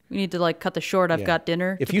 We need to cut the short. I've got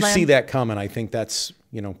dinner. If you see that coming, I think that's,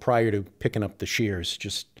 prior to picking up the shears,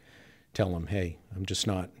 just tell them, hey, I'm just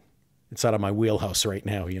not, it's out of my wheelhouse right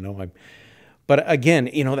now, But again,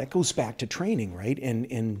 that goes back to training, right?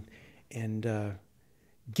 And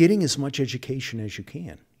getting as much education as you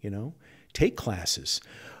can, take classes.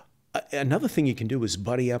 Another thing you can do is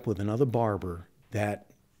buddy up with another barber that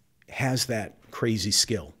has that crazy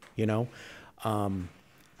skill, I'm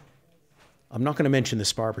not going to mention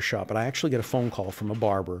this barbershop, but I actually got a phone call from a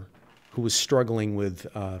barber who was struggling with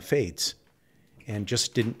fades and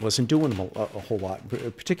just wasn't doing them a whole lot,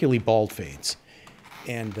 particularly bald fades,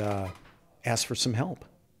 and asked for some help.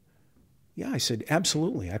 Yeah, I said,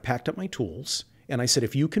 absolutely. I packed up my tools, and I said,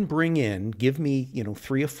 if you can give me,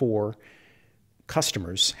 3 or 4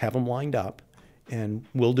 customers, have them lined up, and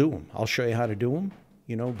we'll do them. I'll show you how to do them.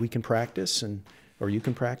 We can practice, or you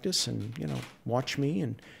can practice, and, watch me.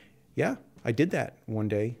 And yeah, I did that one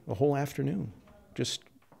day, a whole afternoon, just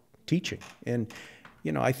teaching. And,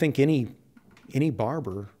 I think any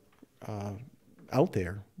barber out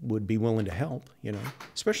there would be willing to help,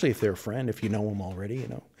 especially if they're a friend, if you know them already,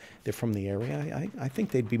 they're from the area. I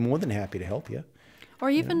think they'd be more than happy to help you. Or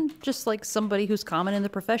even just like somebody who's common in the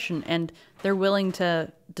profession and they're willing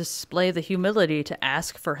to display the humility to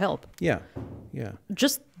ask for help. Yeah.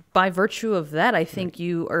 Just by virtue of that, I think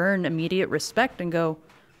you earn immediate respect and go,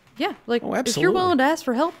 yeah, oh, if you're willing to ask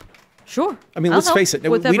for help, Sure. I mean, I'll let's help face it. We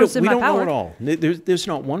with whatever's in my don't know power. it all. There's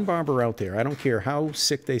not one barber out there. I don't care how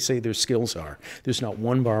sick they say their skills are. There's not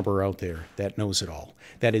one barber out there that knows it all.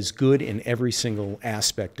 That is good in every single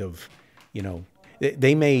aspect of, you know,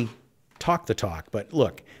 they may talk the talk, but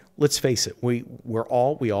look, let's face it. We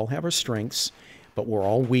all have our strengths, but we're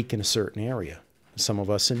all weak in a certain area. Some of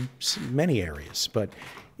us in many areas, but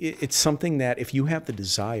it's something that if you have the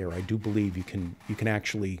desire, I do believe you can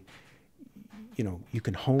actually, you know, you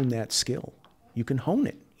can hone that skill. You can hone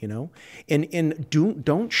it, you know, and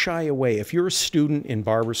don't shy away. If you're a student in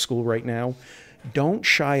barber school right now, don't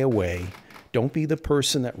shy away. Don't be the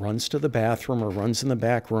person that runs to the bathroom or runs in the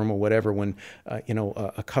back room or whatever when, you know,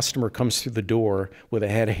 a customer comes through the door with a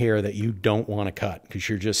head of hair that you don't want to cut because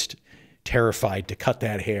you're just terrified to cut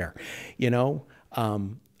that hair, you know.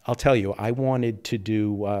 I'll tell you, I wanted to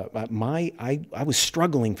do I was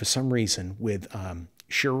struggling for some reason with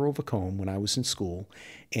shear over comb when I was in school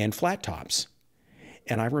and flat tops.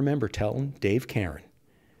 And I remember telling Dave Karen,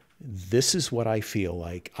 this is what I feel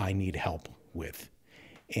like I need help with.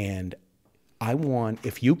 And I want,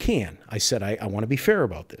 if you can, I said, I want to be fair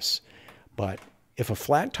about this, but if a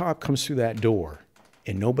flat top comes through that door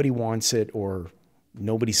and nobody wants it or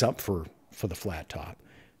nobody's up for the flat top,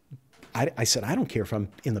 I said, I don't care if I'm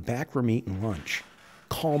in the back room eating lunch.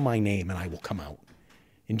 Call my name and I will come out.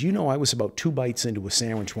 And do you know, I was about 2 bites into a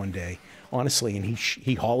sandwich one day, honestly, and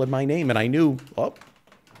he hollered my name, and I knew, oh,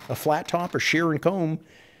 a flat top or shear and comb,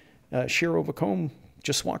 shear over comb,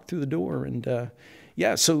 just walked through the door. And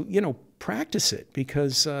yeah, so, you know, practice it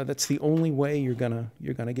because that's the only way you're gonna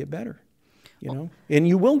get better, you know, and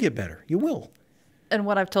you will get better. You will. And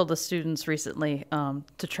what I've told the students recently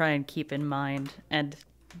to try and keep in mind, and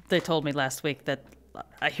they told me last week that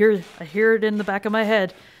I hear it in the back of my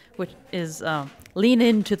head, which is lean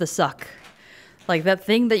into the suck. Like that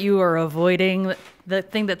thing that you are avoiding, that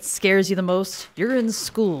thing that scares you the most, you're in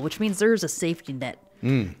school, which means there's a safety net.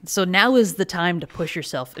 So now is the time to push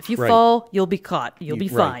yourself. If you fall, you'll be caught. You'll be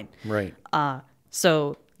fine. Right.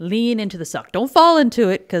 So lean into the suck. Don't fall into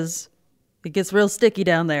it because it gets real sticky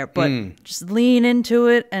down there. But just lean into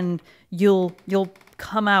it, and you'll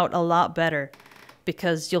come out a lot better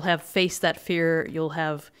because you'll have faced that fear. You'll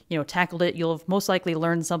have, you know, tackled it. You'll have most likely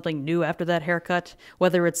learned something new after that haircut,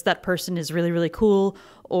 whether it's that person is really, really cool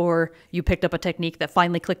or you picked up a technique that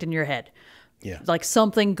finally clicked in your head. Yeah. Like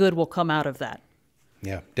something good will come out of that.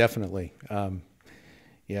 Yeah, definitely.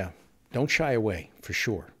 Yeah, don't shy away for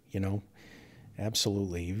sure. You know,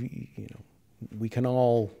 absolutely. You know, we can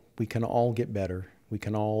all get better. We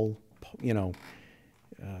can all, you know,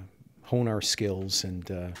 hone our skills, and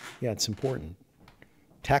yeah, it's important.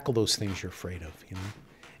 Tackle those things you're afraid of. You know,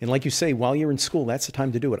 and like you say, while you're in school, that's the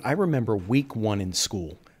time to do it. I remember week 1 in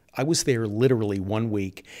school. I was there literally 1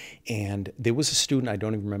 week, and there was a student, I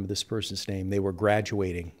don't even remember this person's name. They were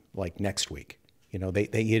graduating like next week. You know,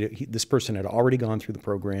 this person had already gone through the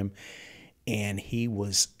program, and he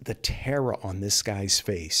was the terror on this guy's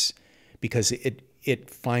face because it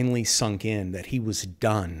finally sunk in that he was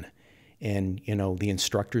done. And, you know, the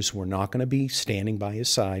instructors were not going to be standing by his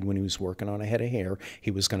side when he was working on a head of hair.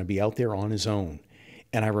 He was going to be out there on his own.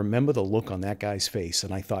 And I remember the look on that guy's face,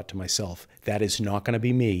 and I thought to myself, that is not going to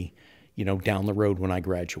be me, you know, down the road when I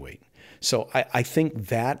graduate. So I think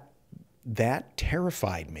that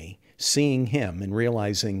terrified me, seeing him and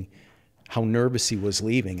realizing how nervous he was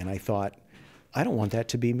leaving. And I thought, I don't want that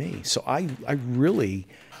to be me. So I really,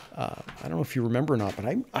 I don't know if you remember or not, but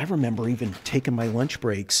I remember even taking my lunch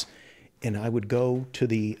breaks, and I would go to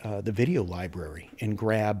the video library and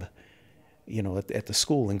grab, you know, at the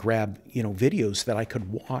school and grab, you know, videos that I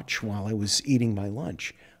could watch while I was eating my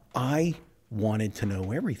lunch. I wanted to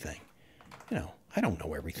know everything. You know, I don't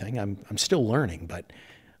know everything. I'm still learning, but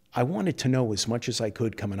I wanted to know as much as I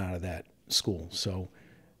could coming out of that school. So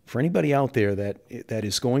for anybody out there that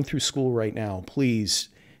is going through school right now, please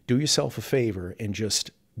do yourself a favor and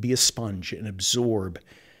just be a sponge and absorb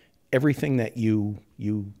everything that you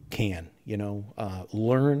can, you know,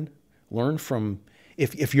 learn from,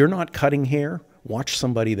 if you're not cutting hair, watch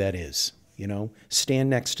somebody that is, you know, stand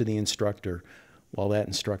next to the instructor while that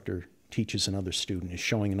instructor teaches another student, is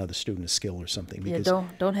showing another student a skill or something. Because, yeah,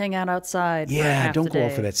 don't hang out outside. Yeah, don't go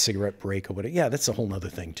out for that cigarette break or whatever. Yeah, that's a whole nother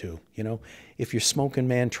thing too. You know, if you're smoking,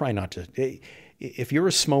 man, try not to. If you're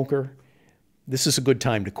a smoker, this is a good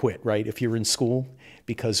time to quit, right? If you're in school,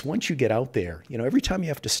 because once you get out there, you know, every time you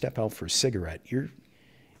have to step out for a cigarette,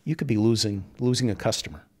 you could be losing a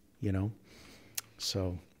customer, you know.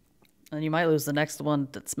 So. And you might lose the next one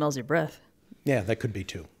that smells your breath. Yeah, that could be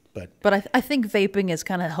too. But I think vaping has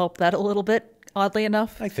kind of helped that a little bit, oddly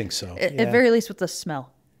enough. I think so. At very least with the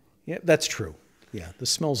smell. Yeah, that's true. Yeah, the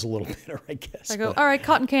smell's a little better, I guess. I go, but all right,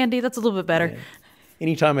 cotton candy, that's a little bit better.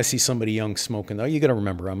 anytime I see somebody young smoking, though, you got to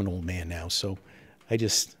remember I'm an old man now, so I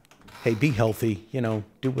just, hey, be healthy. You know,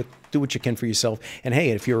 do what you can for yourself. And hey,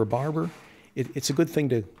 if you're a barber, it's a good thing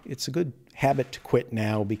to, it's a good habit to quit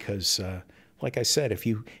now because, like I said,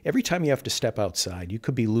 every time you have to step outside, you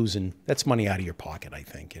could be losing. That's money out of your pocket, I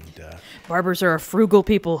think. And Barbers are a frugal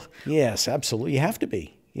people. yes, absolutely, you have to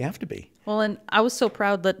be. You have to be. Well, and I was so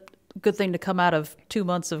proud that good thing to come out of 2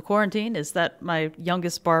 months of quarantine is that my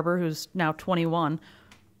youngest barber, who's now 21,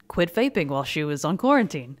 quit vaping while she was on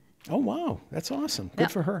quarantine. Oh, wow. That's awesome.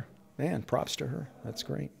 Good for her. Man, props to her. That's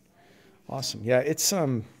great. Awesome. Yeah, it's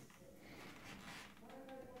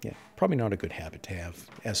probably not a good habit to have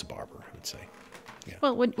as a barber, I would say. Yeah.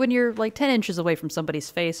 Well, when you're like 10 inches away from somebody's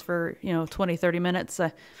face for, 20, 30 minutes,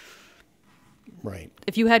 Right.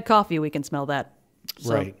 if you had coffee, we can smell that.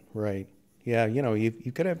 So, Right. Yeah,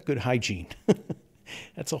 you've got to have good hygiene.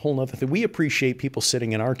 That's a whole nother thing. We appreciate people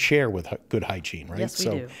sitting in our chair with good hygiene, right? Yes,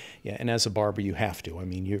 we do. Yeah, and as a barber, you have to. I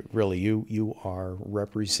mean, you are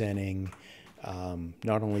representing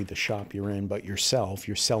not only the shop you're in, but yourself.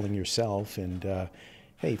 You're selling yourself, and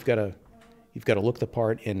hey, you've got to look the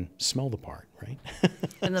part and smell the part, right?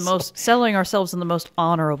 in the most selling ourselves in the most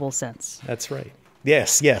honorable sense. That's right.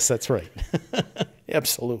 Yes, that's right.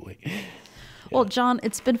 Absolutely. Well, John,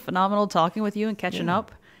 it's been phenomenal talking with you and catching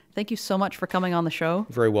up. Thank you so much for coming on the show.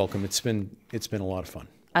 Very welcome. It's been a lot of fun.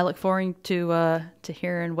 I look forward to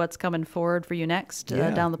hearing what's coming forward for you next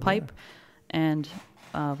down the pipe, and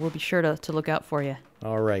we'll be sure to look out for you.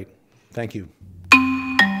 All right. Thank you.